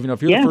effect of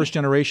if you're the first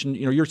generation,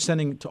 you're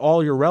sending to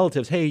all your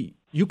relatives, hey,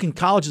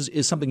 college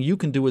is something you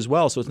can do as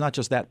well. So it's not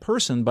just that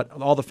person, but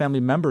all the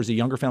family members, the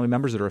younger family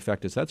members that are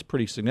affected. So that's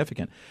pretty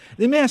significant.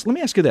 Let me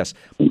ask you this.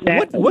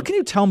 Exactly. What can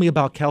you tell me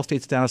about Cal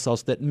State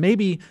Stanislaus that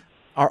maybe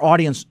our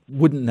audience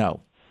wouldn't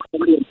know?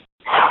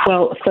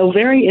 Well, so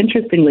very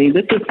interestingly,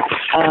 this is,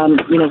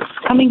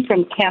 coming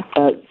from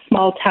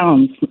small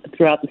towns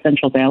throughout the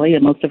Central Valley,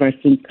 and most of our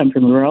students come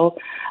from rural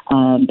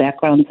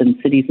backgrounds in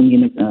cities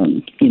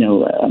and,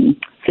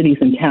 cities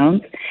and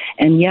towns.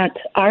 And yet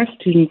our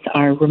students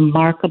are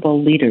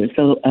remarkable leaders.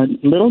 So a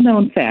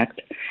little-known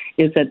fact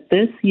is that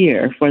this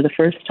year, for the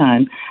first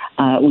time,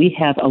 we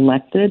have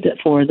elected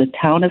for the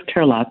town of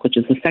Turlock, which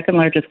is the second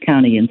largest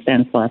city in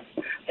Stanislaus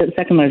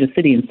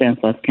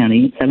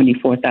County,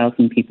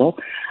 74,000 people.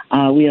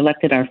 We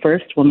elected our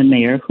first woman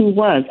mayor, who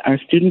was our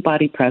student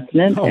body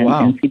president and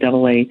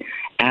NCAA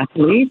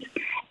athlete.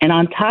 And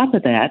on top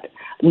of that,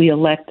 we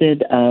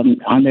elected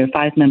on their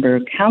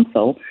 5-member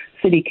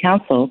city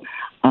council,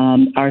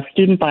 our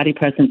student body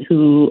president,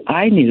 who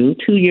I knew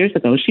 2 years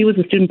ago. She was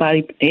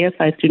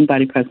ASI student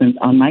body president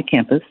on my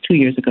campus 2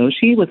 years ago.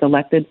 She was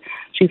elected.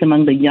 She's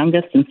among the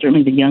youngest and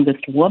certainly the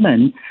youngest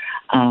woman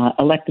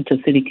elected to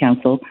city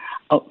council,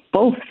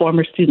 both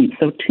former students.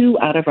 So 2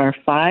 out of our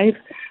 5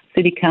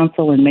 city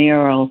council and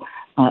mayoral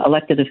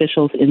elected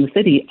officials in the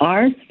city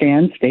are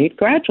Stan State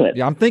graduates.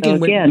 Yeah, I'm thinking.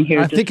 So again,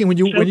 when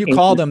you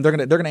call them, they're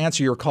gonna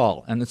answer your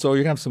call, and so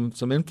you have some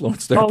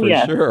influence there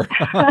sure.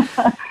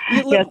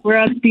 Yes, we're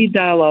on speed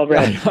dial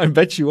already. I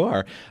bet you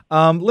are.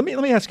 Let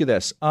me ask you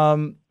this.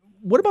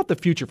 What about the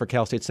future for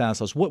Cal State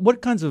Stanislaus?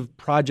 What kinds of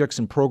projects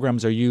and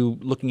programs are you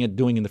looking at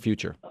doing in the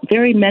future?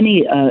 Very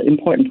many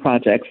important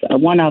projects.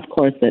 One, of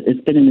course, that has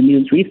been in the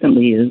news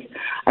recently is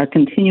our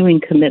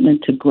continuing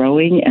commitment to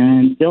growing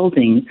and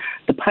building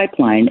the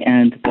pipeline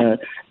and the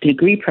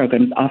degree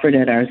programs offered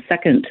at our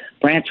second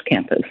branch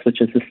campus, which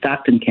is the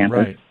Stockton campus,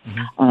 right.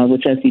 Mm-hmm.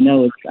 Which, as you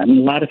know, is a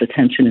lot of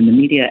attention in the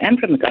media and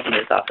from the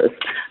governor's office.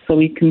 So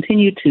we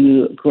continue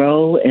to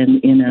grow in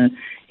an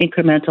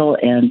incremental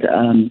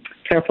and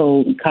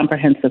careful,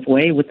 comprehensive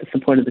way with the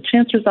support of the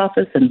Chancellor's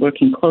Office and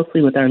working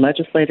closely with our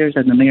legislators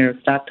and the Mayor of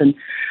Stockton.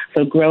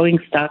 So growing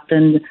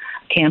Stockton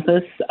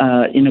campus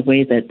in a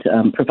way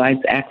that provides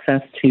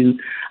access to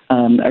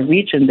a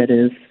region that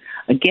is,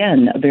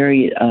 again, a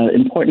very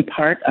important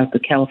part of the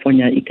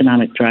California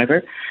economic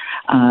driver.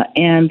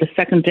 And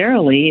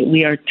secondarily,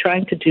 we are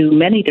trying to do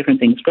many different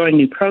things, growing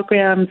new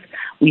programs.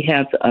 We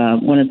have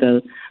one of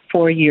the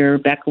 4-year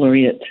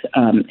baccalaureate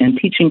and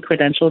teaching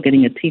credential,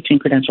 getting a teaching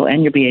credential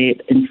and your BA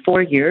in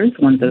 4 years,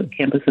 one of the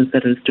campuses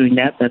that is doing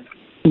that, that's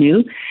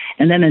new.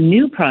 And then a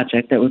new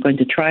project that we're going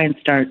to try and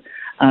start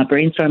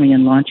brainstorming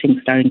and launching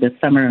starting this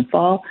summer and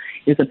fall,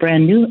 is a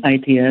brand new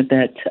idea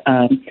that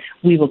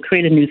we will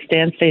create a new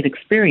State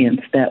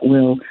experience that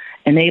will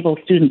enable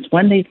students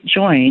when they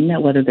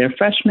join, whether they're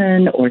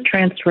freshmen or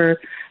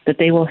transfer, that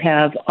they will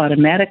have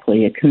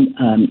automatically a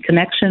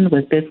connection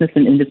with business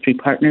and industry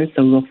partners.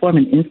 So we'll form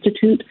an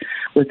institute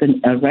with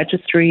a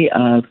registry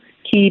of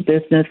key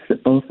business,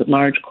 both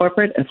large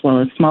corporate as well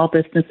as small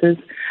businesses,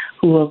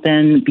 who will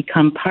then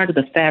become part of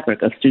the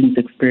fabric of students'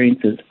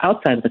 experiences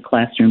outside of the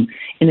classroom,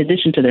 in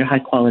addition to their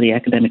high-quality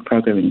academic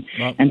programming.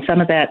 Wow. And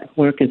some of that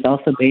work is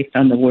also based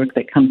on the work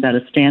that comes out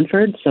of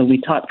Stanford. So we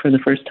taught for the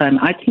first time,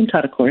 I team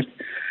taught a course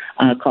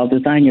called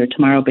Design Your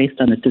Tomorrow,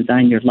 based on the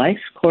Design Your Life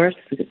course.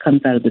 It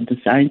comes out of the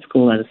design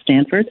school out of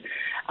Stanford.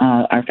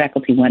 Our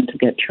faculty went to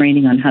get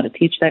training on how to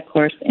teach that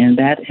course, and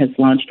that has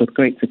launched with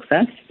great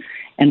success.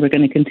 And we're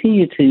going to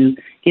continue to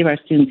give our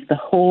students the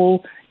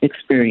whole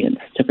experience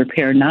to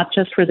prepare not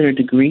just for their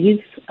degrees,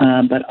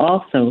 but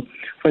also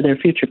for their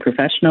future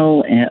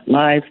professional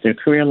lives, their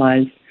career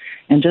lives,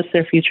 and just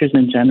their futures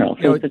in general.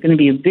 So it's going to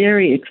be a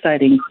very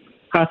exciting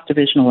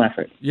cross-divisional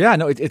effort. Yeah,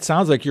 no, it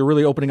sounds like you're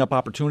really opening up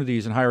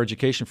opportunities in higher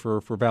education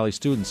for Valley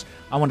students.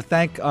 I want to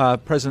thank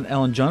President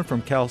Ellen Jun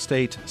from Cal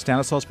State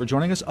Stanislaus for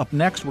joining us. Up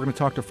next, we're going to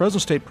talk to Fresno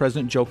State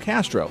President Joe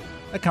Castro.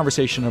 That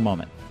conversation in a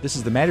moment. This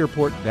is the Maddie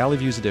Report Valley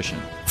Views Edition.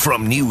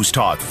 From News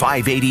Talk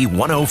 580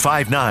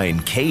 1059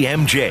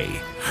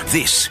 KMJ,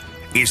 this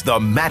is the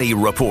Maddie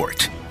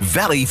Report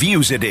Valley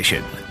Views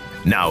Edition.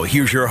 Now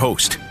here's your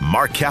host,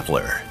 Mark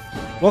Kepler.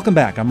 Welcome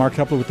back. I'm Mark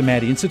Kepler with the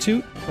Maddie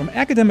Institute. From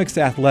academics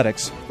to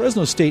athletics,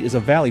 Fresno State is a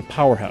Valley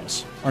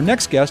powerhouse. Our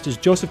next guest is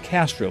Joseph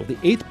Castro, the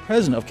 8th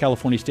president of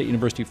California State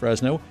University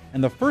Fresno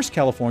and the first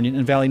Californian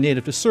and Valley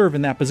native to serve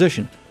in that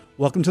position.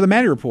 Welcome to the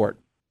Maddie Report.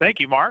 Thank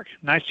you, Mark.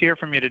 Nice to hear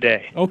from you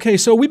today. Okay,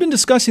 so we've been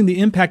discussing the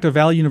impact of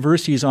Valley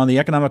universities on the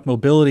economic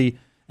mobility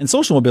and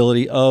social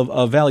mobility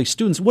of Valley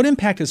students. What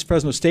impact has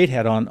Fresno State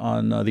had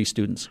on these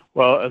students?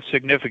 Well, a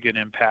significant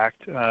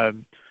impact.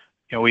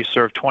 We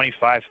serve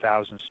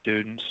 25,000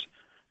 students.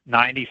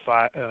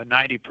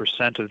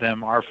 90% of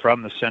them are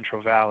from the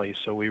Central Valley,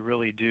 so we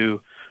really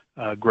do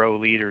grow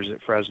leaders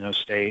at Fresno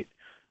State.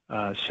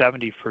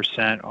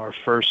 70% are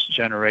first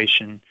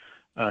generation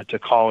to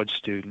college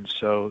students,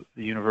 so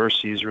the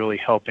university is really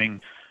helping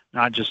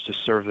not just to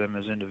serve them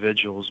as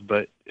individuals,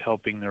 but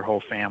helping their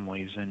whole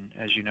families. And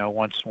as you know,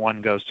 once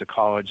one goes to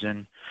college,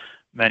 then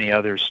many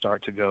others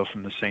start to go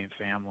from the same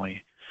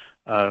family.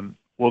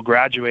 We'll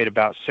graduate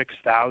about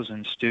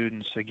 6,000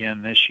 students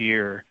again this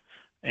year.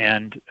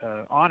 And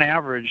on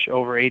average,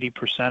 over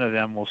 80% of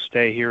them will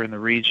stay here in the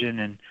region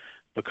and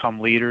become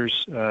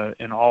leaders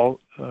in all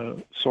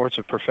sorts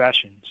of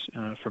professions,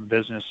 from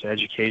business to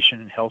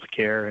education and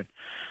healthcare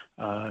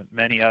and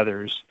many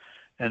others.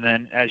 And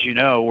then, as you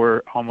know,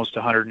 we're almost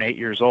 108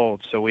 years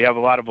old, so we have a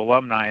lot of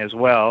alumni as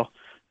well,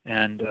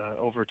 and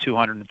over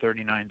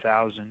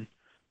 239,000.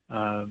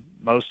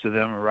 Most of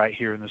them are right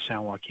here in the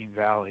San Joaquin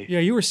Valley. Yeah,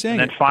 you were saying.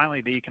 And then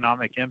finally, the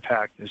economic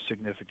impact is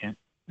significant.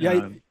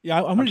 I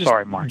want to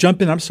sorry, Mark.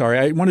 Jump in. I'm sorry.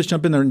 I want to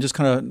jump in there and just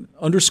kind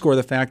of underscore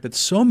the fact that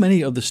so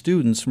many of the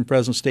students from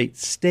Fresno State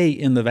stay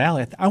in the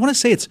Valley. I want to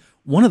say it's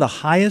one of the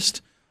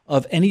highest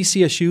of any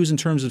CSUs in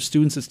terms of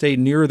students that stay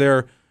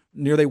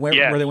where they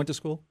went to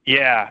school.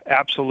 Yeah,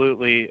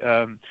 absolutely.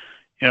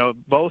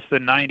 Both the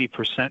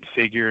 90%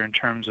 figure in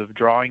terms of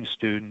drawing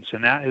students,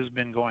 and that has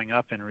been going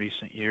up in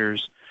recent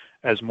years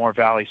as more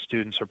Valley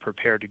students are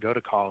prepared to go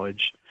to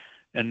college.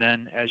 And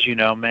then, as you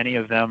know, many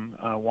of them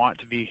want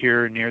to be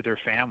here near their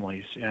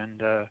families,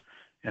 and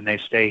they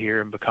stay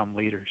here and become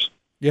leaders.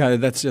 Yeah,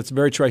 that's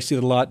very true. I see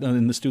it a lot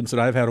in the students that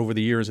I've had over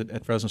the years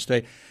at Fresno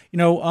State.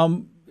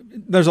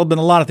 There's been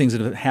a lot of things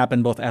that have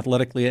happened both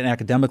athletically and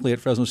academically at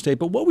Fresno State,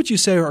 but what would you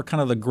say are kind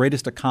of the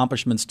greatest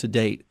accomplishments to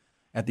date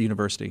at the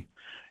university?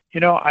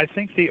 I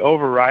think the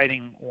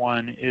overriding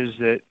one is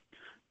that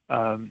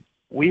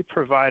we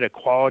provide a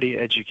quality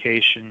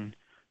education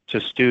to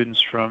students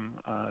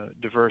from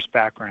diverse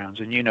backgrounds.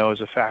 And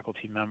as a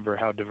faculty member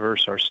how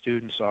diverse our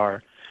students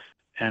are.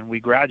 And we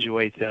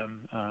graduate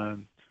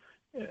them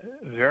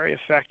very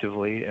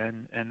effectively,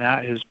 and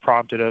that has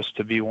prompted us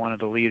to be one of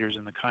the leaders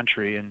in the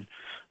country. And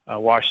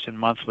Washington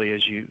Monthly,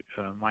 as you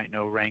might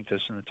know, ranked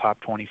us in the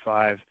top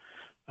 25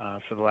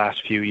 for the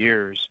last few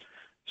years.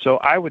 So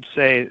I would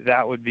say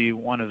that would be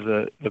one of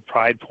the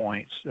pride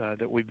points,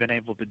 that we've been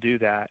able to do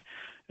that.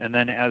 And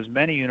then as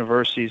many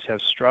universities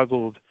have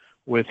struggled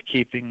with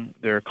keeping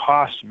their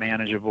costs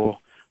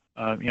manageable,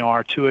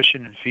 our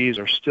tuition and fees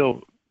are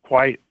still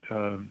quite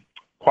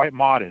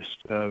modest.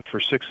 For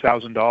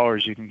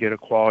 $6,000, you can get a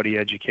quality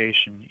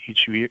education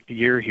each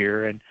year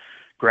here and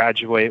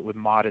graduate with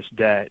modest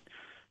debt.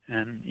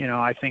 And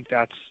I think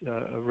that's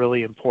a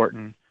really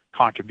important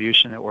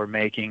contribution that we're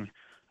making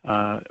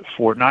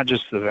for not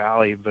just the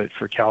Valley, but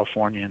for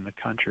California and the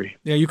country.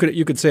 Yeah, you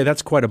could say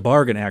that's quite a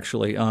bargain,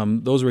 actually.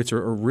 Those rates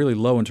are really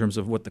low in terms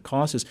of what the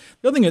cost is.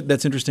 The other thing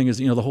that's interesting is,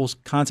 the whole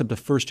concept of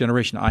first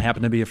generation. I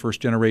happen to be a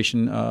first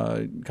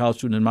generation college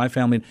student in my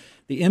family.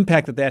 The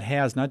impact that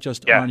has, not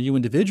just on you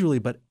individually,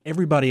 but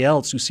everybody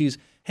else who sees,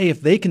 hey,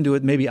 if they can do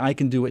it, maybe I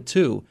can do it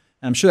too.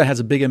 And I'm sure that has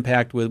a big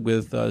impact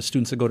with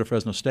students that go to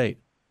Fresno State.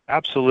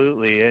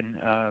 Absolutely,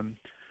 and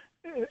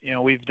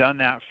we've done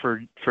that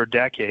for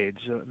decades.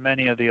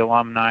 Many of the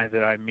alumni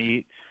that I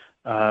meet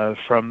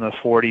from the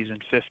 40s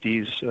and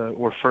 50s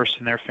were first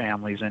in their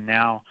families, and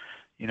now,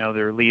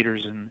 they're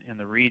leaders in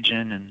the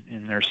region and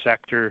in their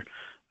sector.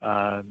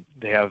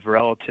 They have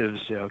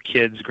relatives,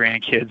 kids,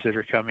 grandkids that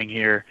are coming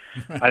here.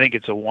 I think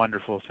it's a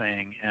wonderful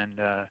thing, and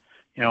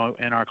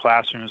in our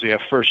classrooms we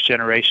have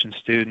first-generation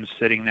students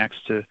sitting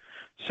next to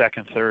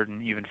second, third,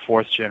 and even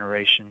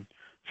fourth-generation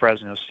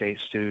Fresno State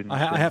students.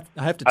 I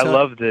have to. I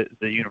love the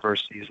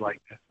universities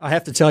like that. I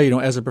have to tell you,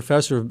 as a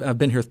professor, I've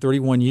been here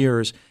 31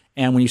 years,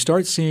 and when you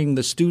start seeing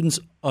the students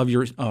of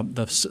your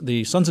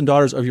the sons and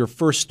daughters of your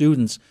first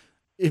students,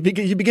 you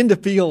begin to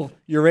feel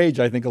your age.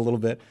 I think a little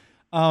bit.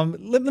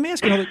 Let me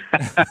ask you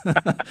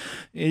another.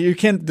 You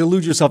can't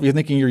delude yourself. You're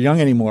thinking you're young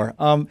anymore.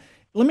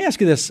 Let me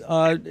ask you this: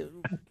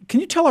 can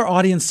you tell our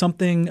audience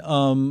something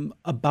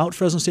about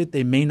Fresno State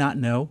they may not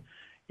know?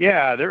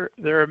 Yeah,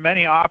 there are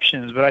many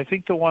options, but I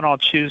think the one I'll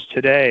choose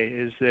today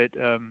is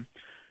that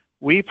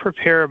we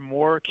prepare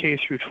more K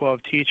through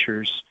 12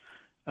 teachers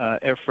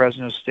at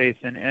Fresno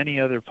State than any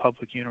other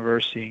public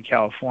university in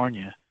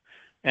California,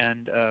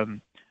 and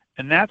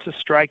that's a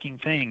striking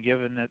thing,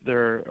 given that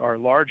there are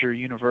larger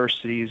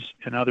universities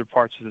in other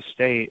parts of the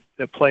state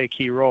that play a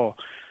key role.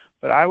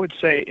 But I would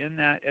say in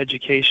that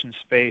education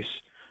space,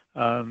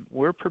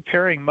 we're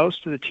preparing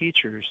most of the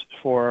teachers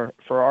for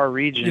our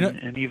region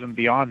and even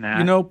beyond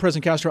that.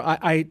 President Castro,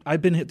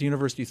 I've been at the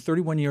university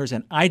 31 years,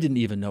 and I didn't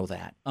even know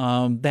that.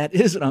 That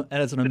is an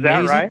amazing. Is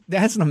that right?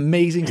 That's an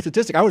amazing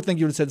statistic. I would think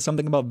you would have said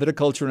something about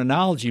viticulture and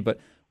enology, but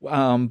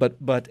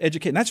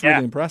educate. That's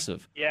really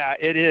impressive. Yeah,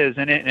 it is,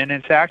 and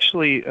it's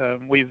actually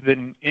we've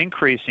been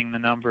increasing the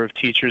number of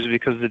teachers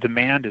because the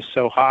demand is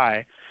so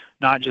high,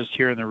 not just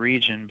here in the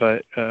region,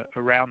 but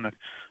around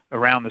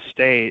the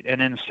state.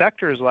 And in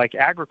sectors like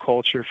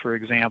agriculture, for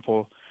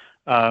example,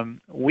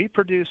 we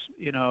produce,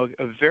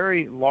 a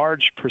very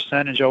large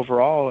percentage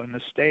overall in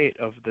the state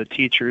of the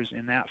teachers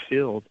in that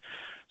field.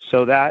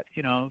 So that,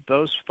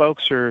 those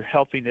folks are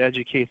helping to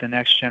educate the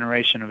next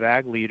generation of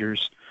ag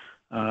leaders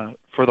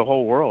for the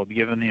whole world,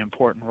 given the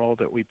important role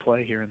that we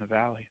play here in the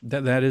Valley.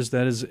 That is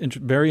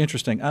very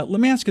interesting. Let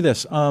me ask you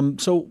this.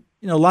 So,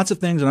 lots of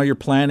things. I know you're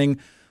planning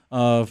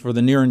for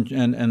the near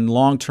and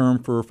long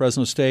term for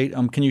Fresno State.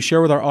 Can you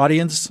share with our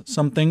audience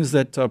some things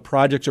that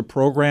projects or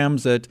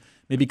programs that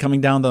may be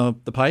coming down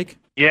the pike?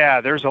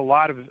 Yeah, there's a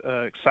lot of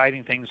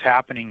exciting things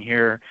happening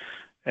here.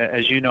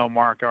 As you know,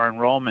 Mark, our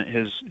enrollment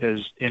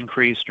has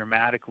increased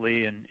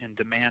dramatically, and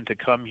demand to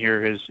come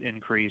here has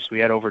increased. We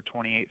had over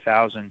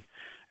 28,000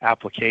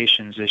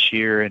 applications this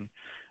year, and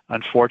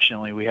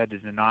unfortunately, we had to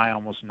deny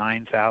almost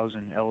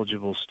 9,000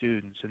 eligible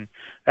students, and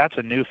that's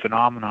a new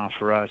phenomenon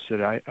for us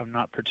that I'm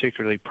not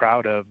particularly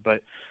proud of,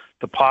 but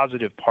the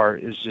positive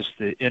part is just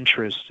the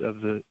interest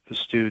of the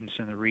students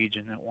in the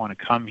region that want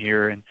to come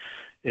here, and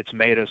it's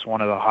made us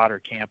one of the hotter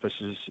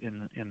campuses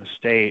in the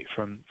state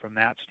from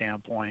that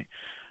standpoint.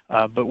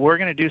 But we're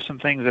going to do some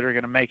things that are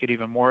going to make it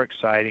even more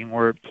exciting.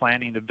 We're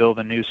planning to build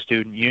a new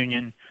student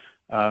union.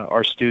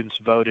 Our students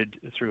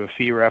voted through a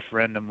fee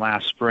referendum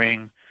last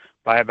spring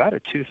by about a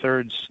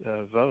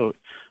 2/3 vote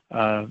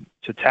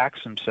to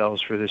tax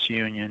themselves for this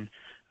union.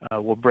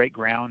 We'll break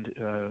ground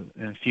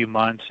in a few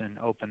months and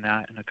open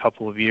that in a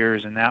couple of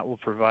years, and that will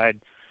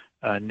provide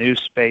new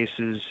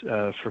spaces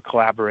for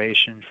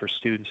collaboration for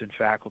students and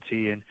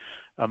faculty, and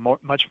a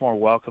much more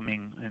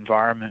welcoming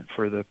environment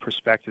for the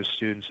prospective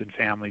students and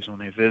families when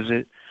they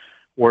visit.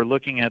 We're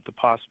looking at the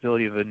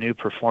possibility of a new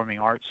performing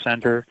arts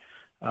center,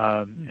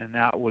 and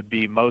that would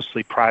be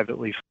mostly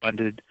privately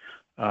funded,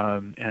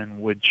 and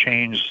would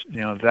change,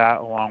 that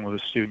along with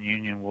the student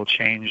union will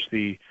change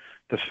the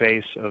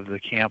face of the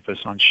campus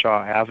on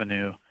Shaw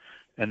Avenue.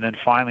 And then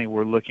finally,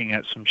 we're looking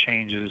at some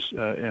changes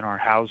in our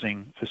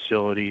housing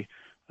facility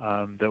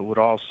that would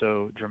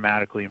also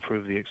dramatically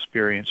improve the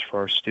experience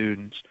for our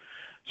students.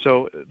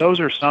 So those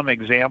are some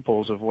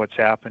examples of what's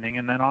happening.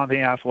 And then on the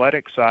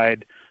athletic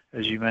side,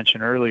 as you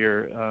mentioned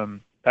earlier,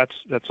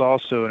 that's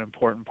also an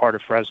important part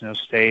of Fresno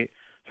State.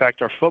 In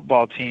fact, our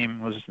football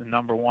team was the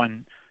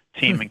 #1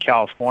 team in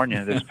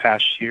California this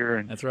past year,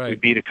 and that's right. We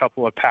beat a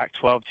couple of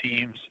Pac-12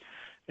 teams.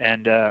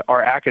 And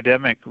our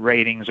academic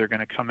ratings are going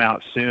to come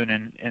out soon,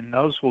 and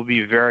those will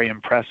be very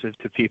impressive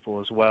to people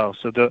as well.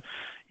 So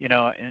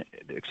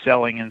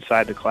excelling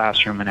inside the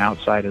classroom and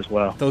outside as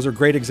well. Those are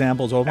great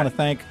examples. Well, I want to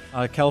thank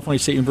California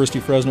State University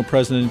Fresno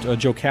President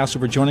Joe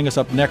Castro for joining us.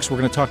 Up next, we're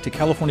going to talk to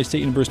California State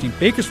University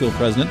Bakersfield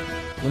President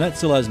Lynette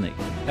Zelezny.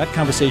 That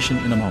conversation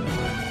in a moment.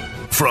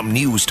 From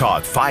News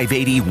Talk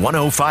 580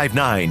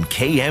 1059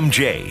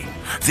 KMJ,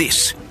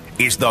 this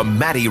is the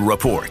Maddie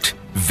Report.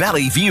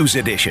 Valley Views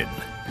Edition.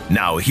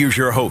 Now here's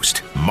your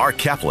host, Mark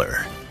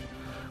Kepler.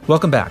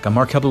 Welcome back. I'm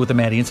Mark Kepler with the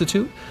Maddie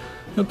Institute.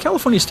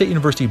 California State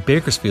University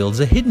Bakersfield is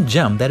a hidden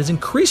gem that is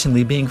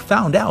increasingly being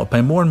found out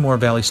by more and more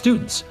Valley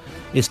students.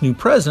 Its new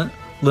president,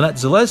 Lynette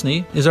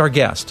Zelezny, is our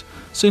guest.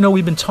 So,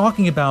 we've been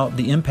talking about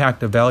the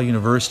impact of Valley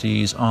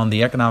universities on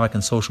the economic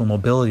and social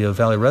mobility of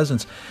Valley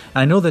residents.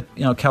 And I know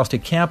that, Cal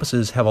State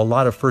campuses have a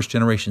lot of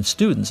first-generation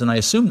students, and I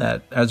assume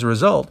that, as a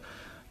result,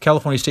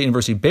 California State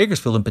University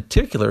Bakersfield in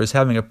particular is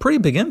having a pretty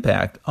big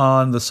impact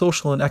on the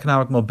social and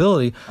economic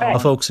mobility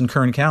of folks in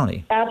Kern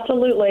County.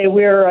 Absolutely.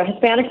 We're a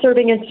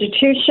Hispanic-serving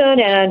institution,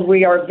 and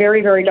we are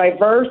very, very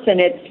diverse, and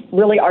it's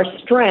really our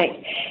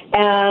strength.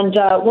 And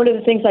one of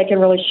the things I can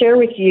really share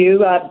with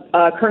you,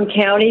 Kern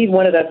County,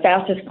 one of the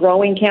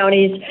fastest-growing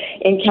counties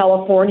in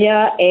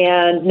California,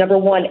 and number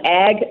one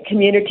ag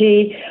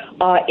community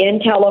in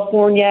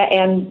California,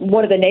 and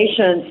one of the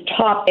nation's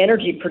top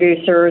energy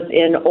producers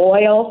in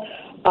oil,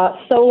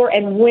 solar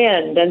and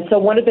wind. And so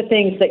one of the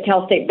things that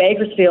Cal State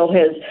Bakersfield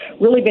has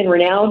really been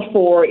renowned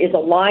for is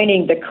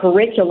aligning the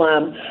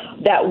curriculum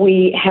that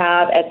we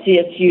have at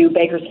CSU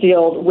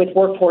Bakersfield with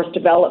workforce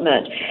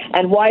development.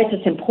 And why is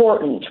this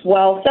important?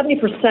 Well,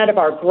 70% of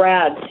our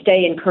grads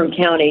stay in Kern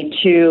County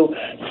to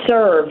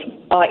serve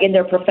in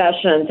their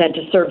professions and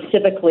to serve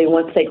civically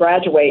once they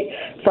graduate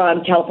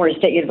from California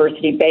State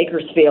University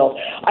Bakersfield.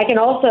 I can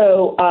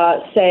also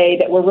say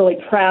that we're really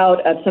proud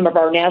of some of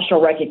our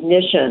national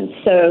recognitions.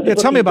 So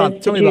tell me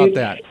about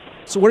that.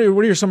 So what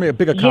are some of your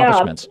big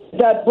accomplishments?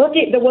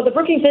 The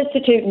Brookings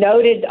Institute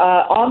noted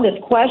on this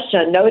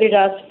question, noted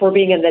us for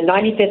being in the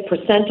 95th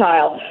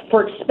percentile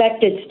for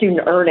expected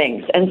student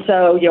earnings. And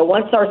so,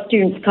 once our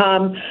students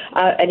come,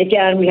 and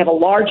again, we have a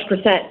large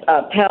percent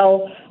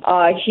Pell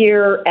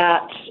here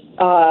at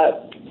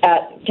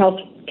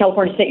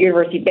California State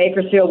University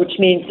Bakersfield, which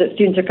means that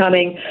students are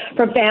coming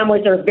from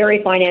families that are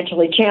very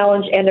financially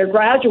challenged, and they're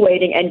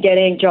graduating and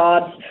getting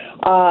jobs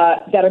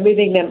that are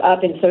moving them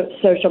up in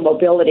social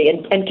mobility.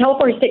 And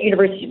California State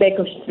University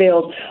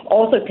Bakersfield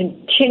also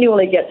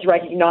continually gets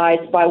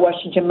recognized by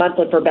Washington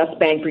Monthly for best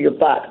bang for your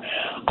buck.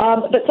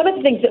 But some of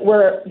the things that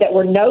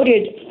we're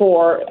noted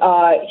for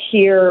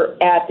here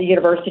at the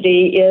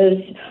university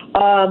is,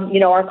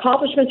 our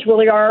accomplishments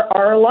really are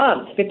our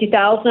alums,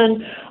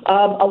 50,000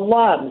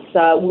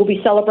 alums. We'll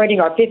be celebrating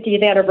our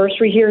 50th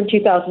anniversary here in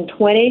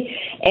 2020.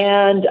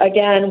 And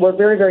again, we're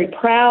very, very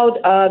proud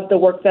of the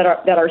work that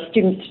our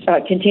students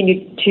continue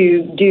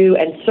to do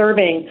and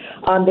serving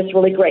this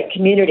really great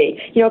community.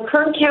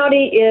 Kern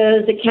County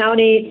is a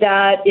county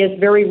that is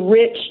very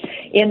rich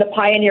in the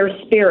pioneer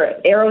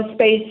spirit.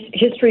 Aerospace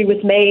history was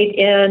made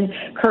in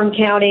Kern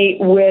County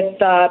with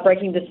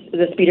Breaking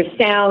the Speed of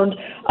Sound,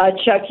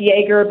 Chuck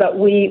Yeager, but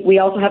we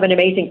also have an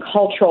amazing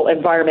cultural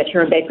environment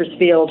here in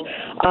Bakersfield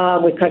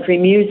with country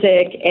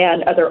music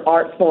and other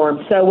art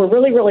forms. So we're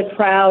really, really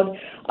proud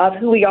of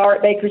who we are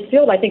at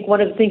Bakersfield. I think one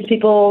of the things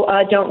people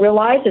don't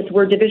realize is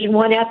we're Division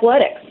I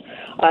athletics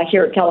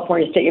here at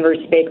California State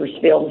University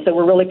Bakersfield. And so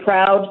we're really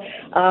proud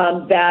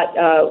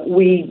that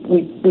we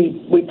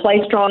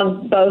play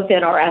strong both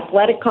in our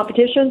athletic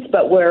competitions,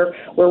 but we're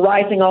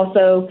rising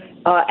also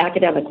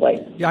academically.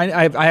 Yeah,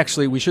 I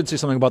actually, we should say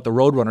something about the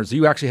Roadrunners.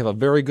 You actually have some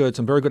very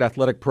good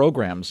athletic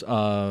programs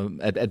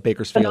at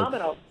Bakersfield.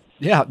 Phenomenal.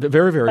 Yeah,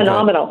 very, very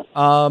phenomenal.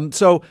 Good.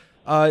 So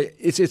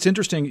it's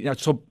interesting.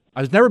 So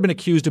I've never been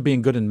accused of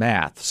being good in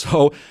math,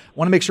 so I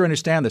want to make sure I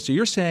understand this. So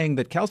you're saying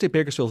that Cal State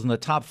Bakersfield is in the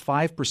top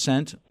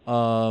 5%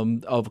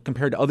 of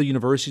compared to other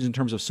universities in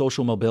terms of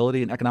social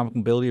mobility and economic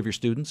mobility of your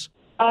students?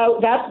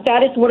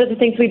 That is one of the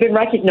things we've been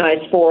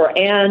recognized for.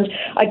 And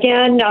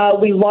again,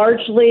 we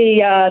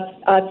largely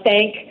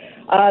thank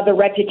the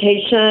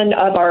reputation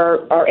of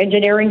our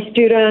engineering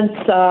students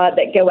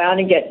that go out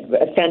and get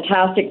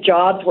fantastic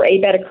jobs. We're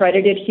ABET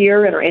accredited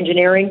here in our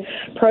engineering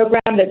program.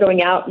 They're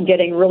going out and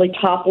getting really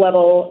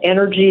top-level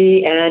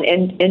energy and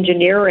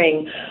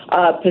engineering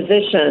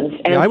positions.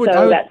 And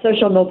that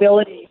social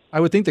mobility. I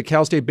would think that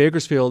Cal State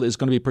Bakersfield is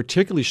going to be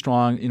particularly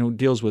strong,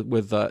 deals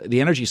with the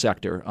energy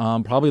sector,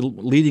 probably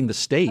leading the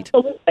state.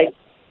 Absolutely.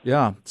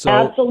 Yeah. So.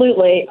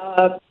 Absolutely.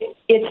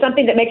 It's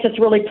something that makes us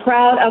really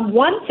proud.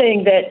 One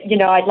thing that,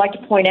 I'd like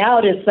to point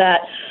out is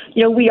that,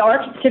 we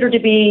are considered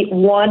to be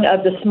one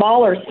of the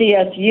smaller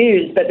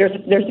CSUs, but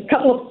there's a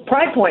couple of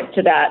pride points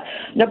to that.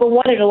 Number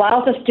one, it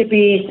allows us to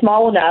be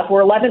small enough.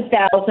 We're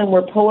 11,000.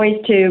 We're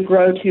poised to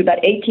grow to about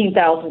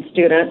 18,000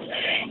 students.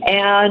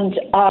 And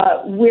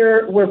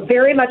we're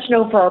very much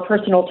known for our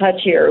personal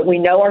touch here. We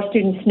know our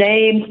students'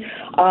 names.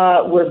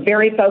 We're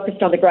very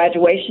focused on the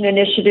graduation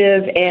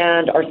initiative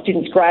and our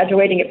students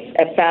graduating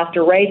at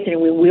faster rates, and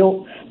we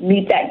will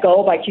meet that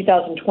goal by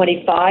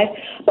 2025.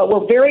 But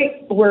we're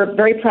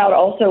very proud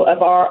also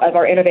also of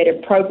our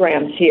innovative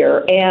programs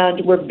here,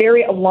 and we're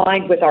very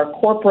aligned with our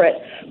corporate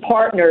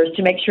partners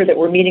to make sure that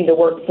we're meeting the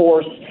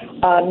workforce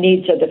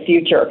needs of the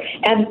future.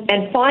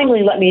 And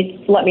finally, let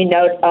me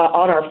note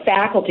on our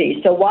faculty.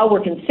 So while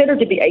we're considered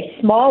to be a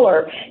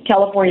smaller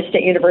California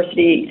State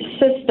University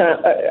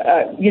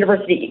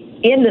university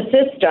in the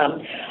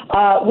system,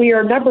 we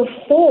are number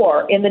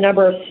 4 in the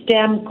number of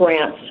STEM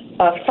grants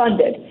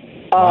funded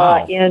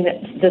in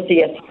the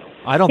CSU.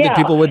 I don't think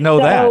people would know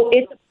that.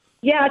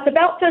 It's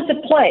about sense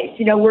of place.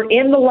 We're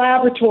in the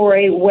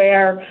laboratory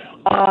where,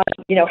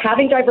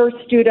 having diverse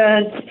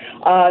students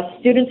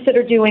that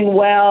are doing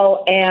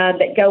well and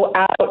that go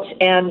out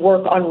and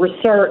work on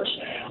research,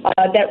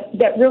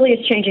 that really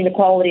is changing the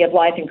quality of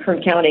life in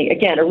Kern County.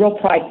 Again, a real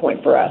pride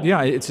point for us.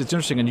 Yeah, it's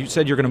interesting. And you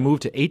said you're going to move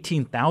to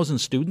 18,000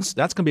 students.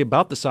 That's going to be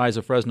about the size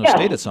of Fresno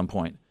State at some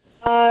point.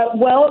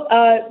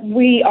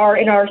 We are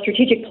in our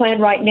strategic plan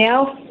right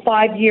now,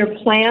 5-year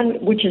plan,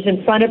 which is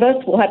in front of us.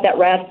 We'll have that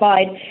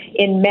ratified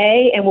in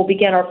May, and we'll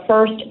begin our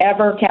first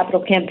ever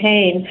capital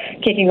campaign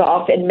kicking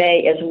off in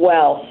May as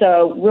well.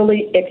 So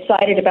really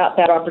excited about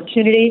that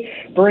opportunity,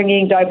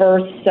 bringing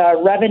diverse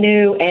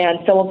revenue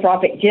and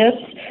philanthropic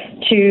gifts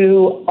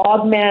to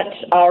augment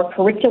our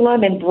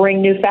curriculum and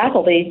bring new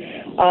faculty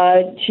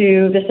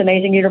to this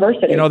amazing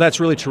university. That's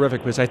really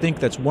terrific, because I think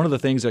that's one of the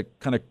things that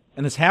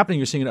and it's happening,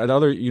 you're seeing it at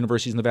other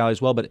universities in the Valley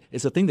as well, but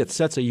it's the thing that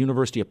sets a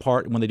university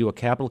apart when they do a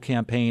capital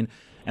campaign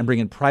and bring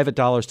in private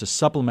dollars to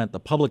supplement the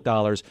public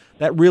dollars.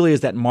 That really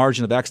is that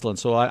margin of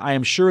excellence. So I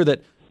am sure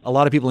that a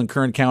lot of people in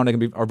Kern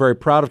County are very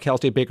proud of Cal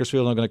State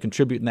Bakersfield and are going to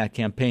contribute in that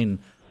campaign.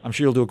 I'm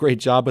sure you'll do a great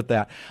job with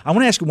that. I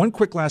want to ask you one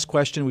quick last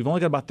question. We've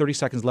only got about 30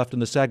 seconds left in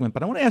the segment,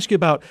 but I want to ask you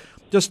about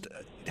just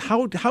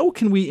how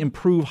can we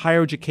improve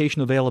higher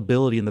education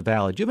availability in the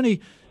Valley? Do you have any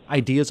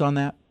ideas on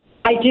that?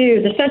 I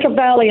do. The Central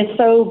Valley is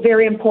so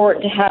very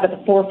important to have at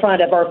the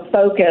forefront of our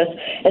focus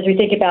as we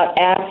think about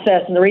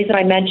access. And the reason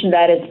I mention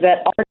that is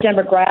that our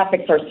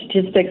demographics, our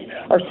statistics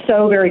are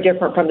so very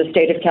different from the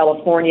state of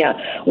California.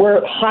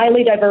 We're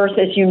highly diverse,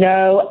 as you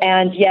know,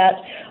 and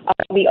yet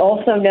we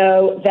also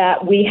know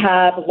that we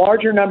have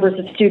larger numbers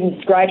of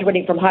students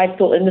graduating from high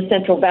school in the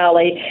Central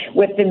Valley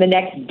within the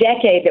next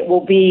decade that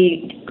will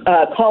be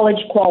college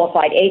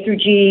qualified, A through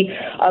G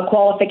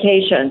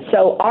qualifications.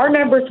 So our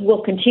numbers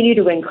will continue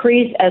to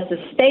increase as the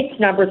state's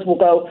numbers will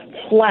go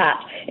flat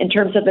in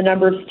terms of the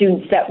number of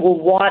students that will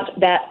want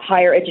that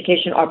higher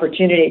education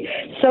opportunity.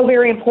 So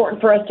very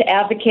important for us to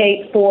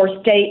advocate for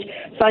state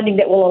funding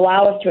that will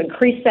allow us to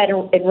increase that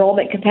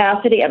enrollment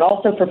capacity, and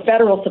also for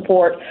federal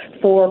support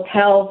for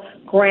Pell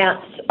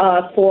grants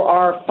for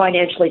our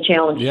financially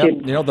challenged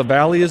students. The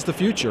Valley is the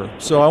future.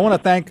 So I want to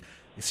thank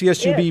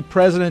CSUB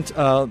President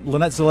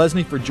Lynette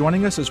Zelezny for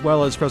joining us, as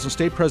well as Fresno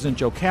State President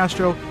Joe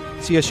Castro,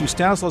 CSU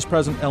Stanislaus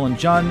President Ellen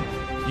Jun,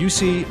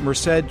 UC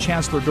Merced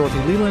Chancellor Dorothy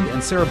Leland,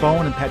 and Sarah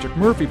Bowen and Patrick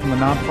Murphy from the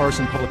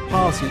Nonpartisan Public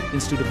Policy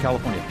Institute of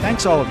California.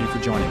 Thanks all of you for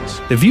joining us.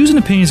 The views and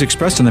opinions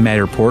expressed in the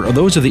Maddie Report are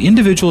those of the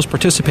individuals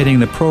participating in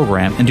the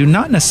program and do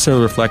not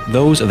necessarily reflect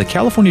those of the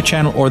California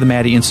Channel or the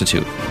Maddie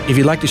Institute. If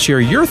you'd like to share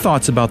your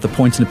thoughts about the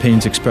points and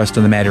opinions expressed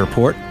in the Maddie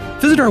Report,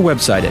 visit our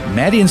website at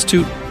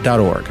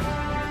maddieinstitute.org.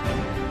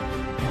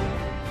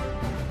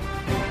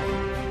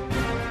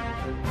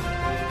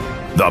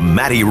 The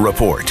Maddie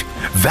Report,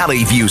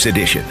 Valley Views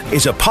Edition,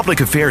 is a public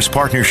affairs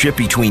partnership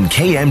between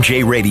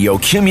KMJ Radio,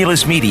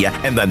 Cumulus Media,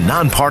 and the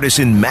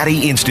nonpartisan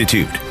Maddie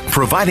Institute,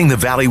 providing the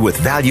Valley with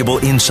valuable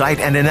insight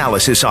and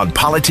analysis on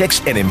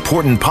politics and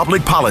important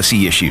public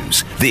policy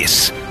issues.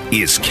 This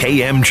is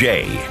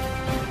KMJ.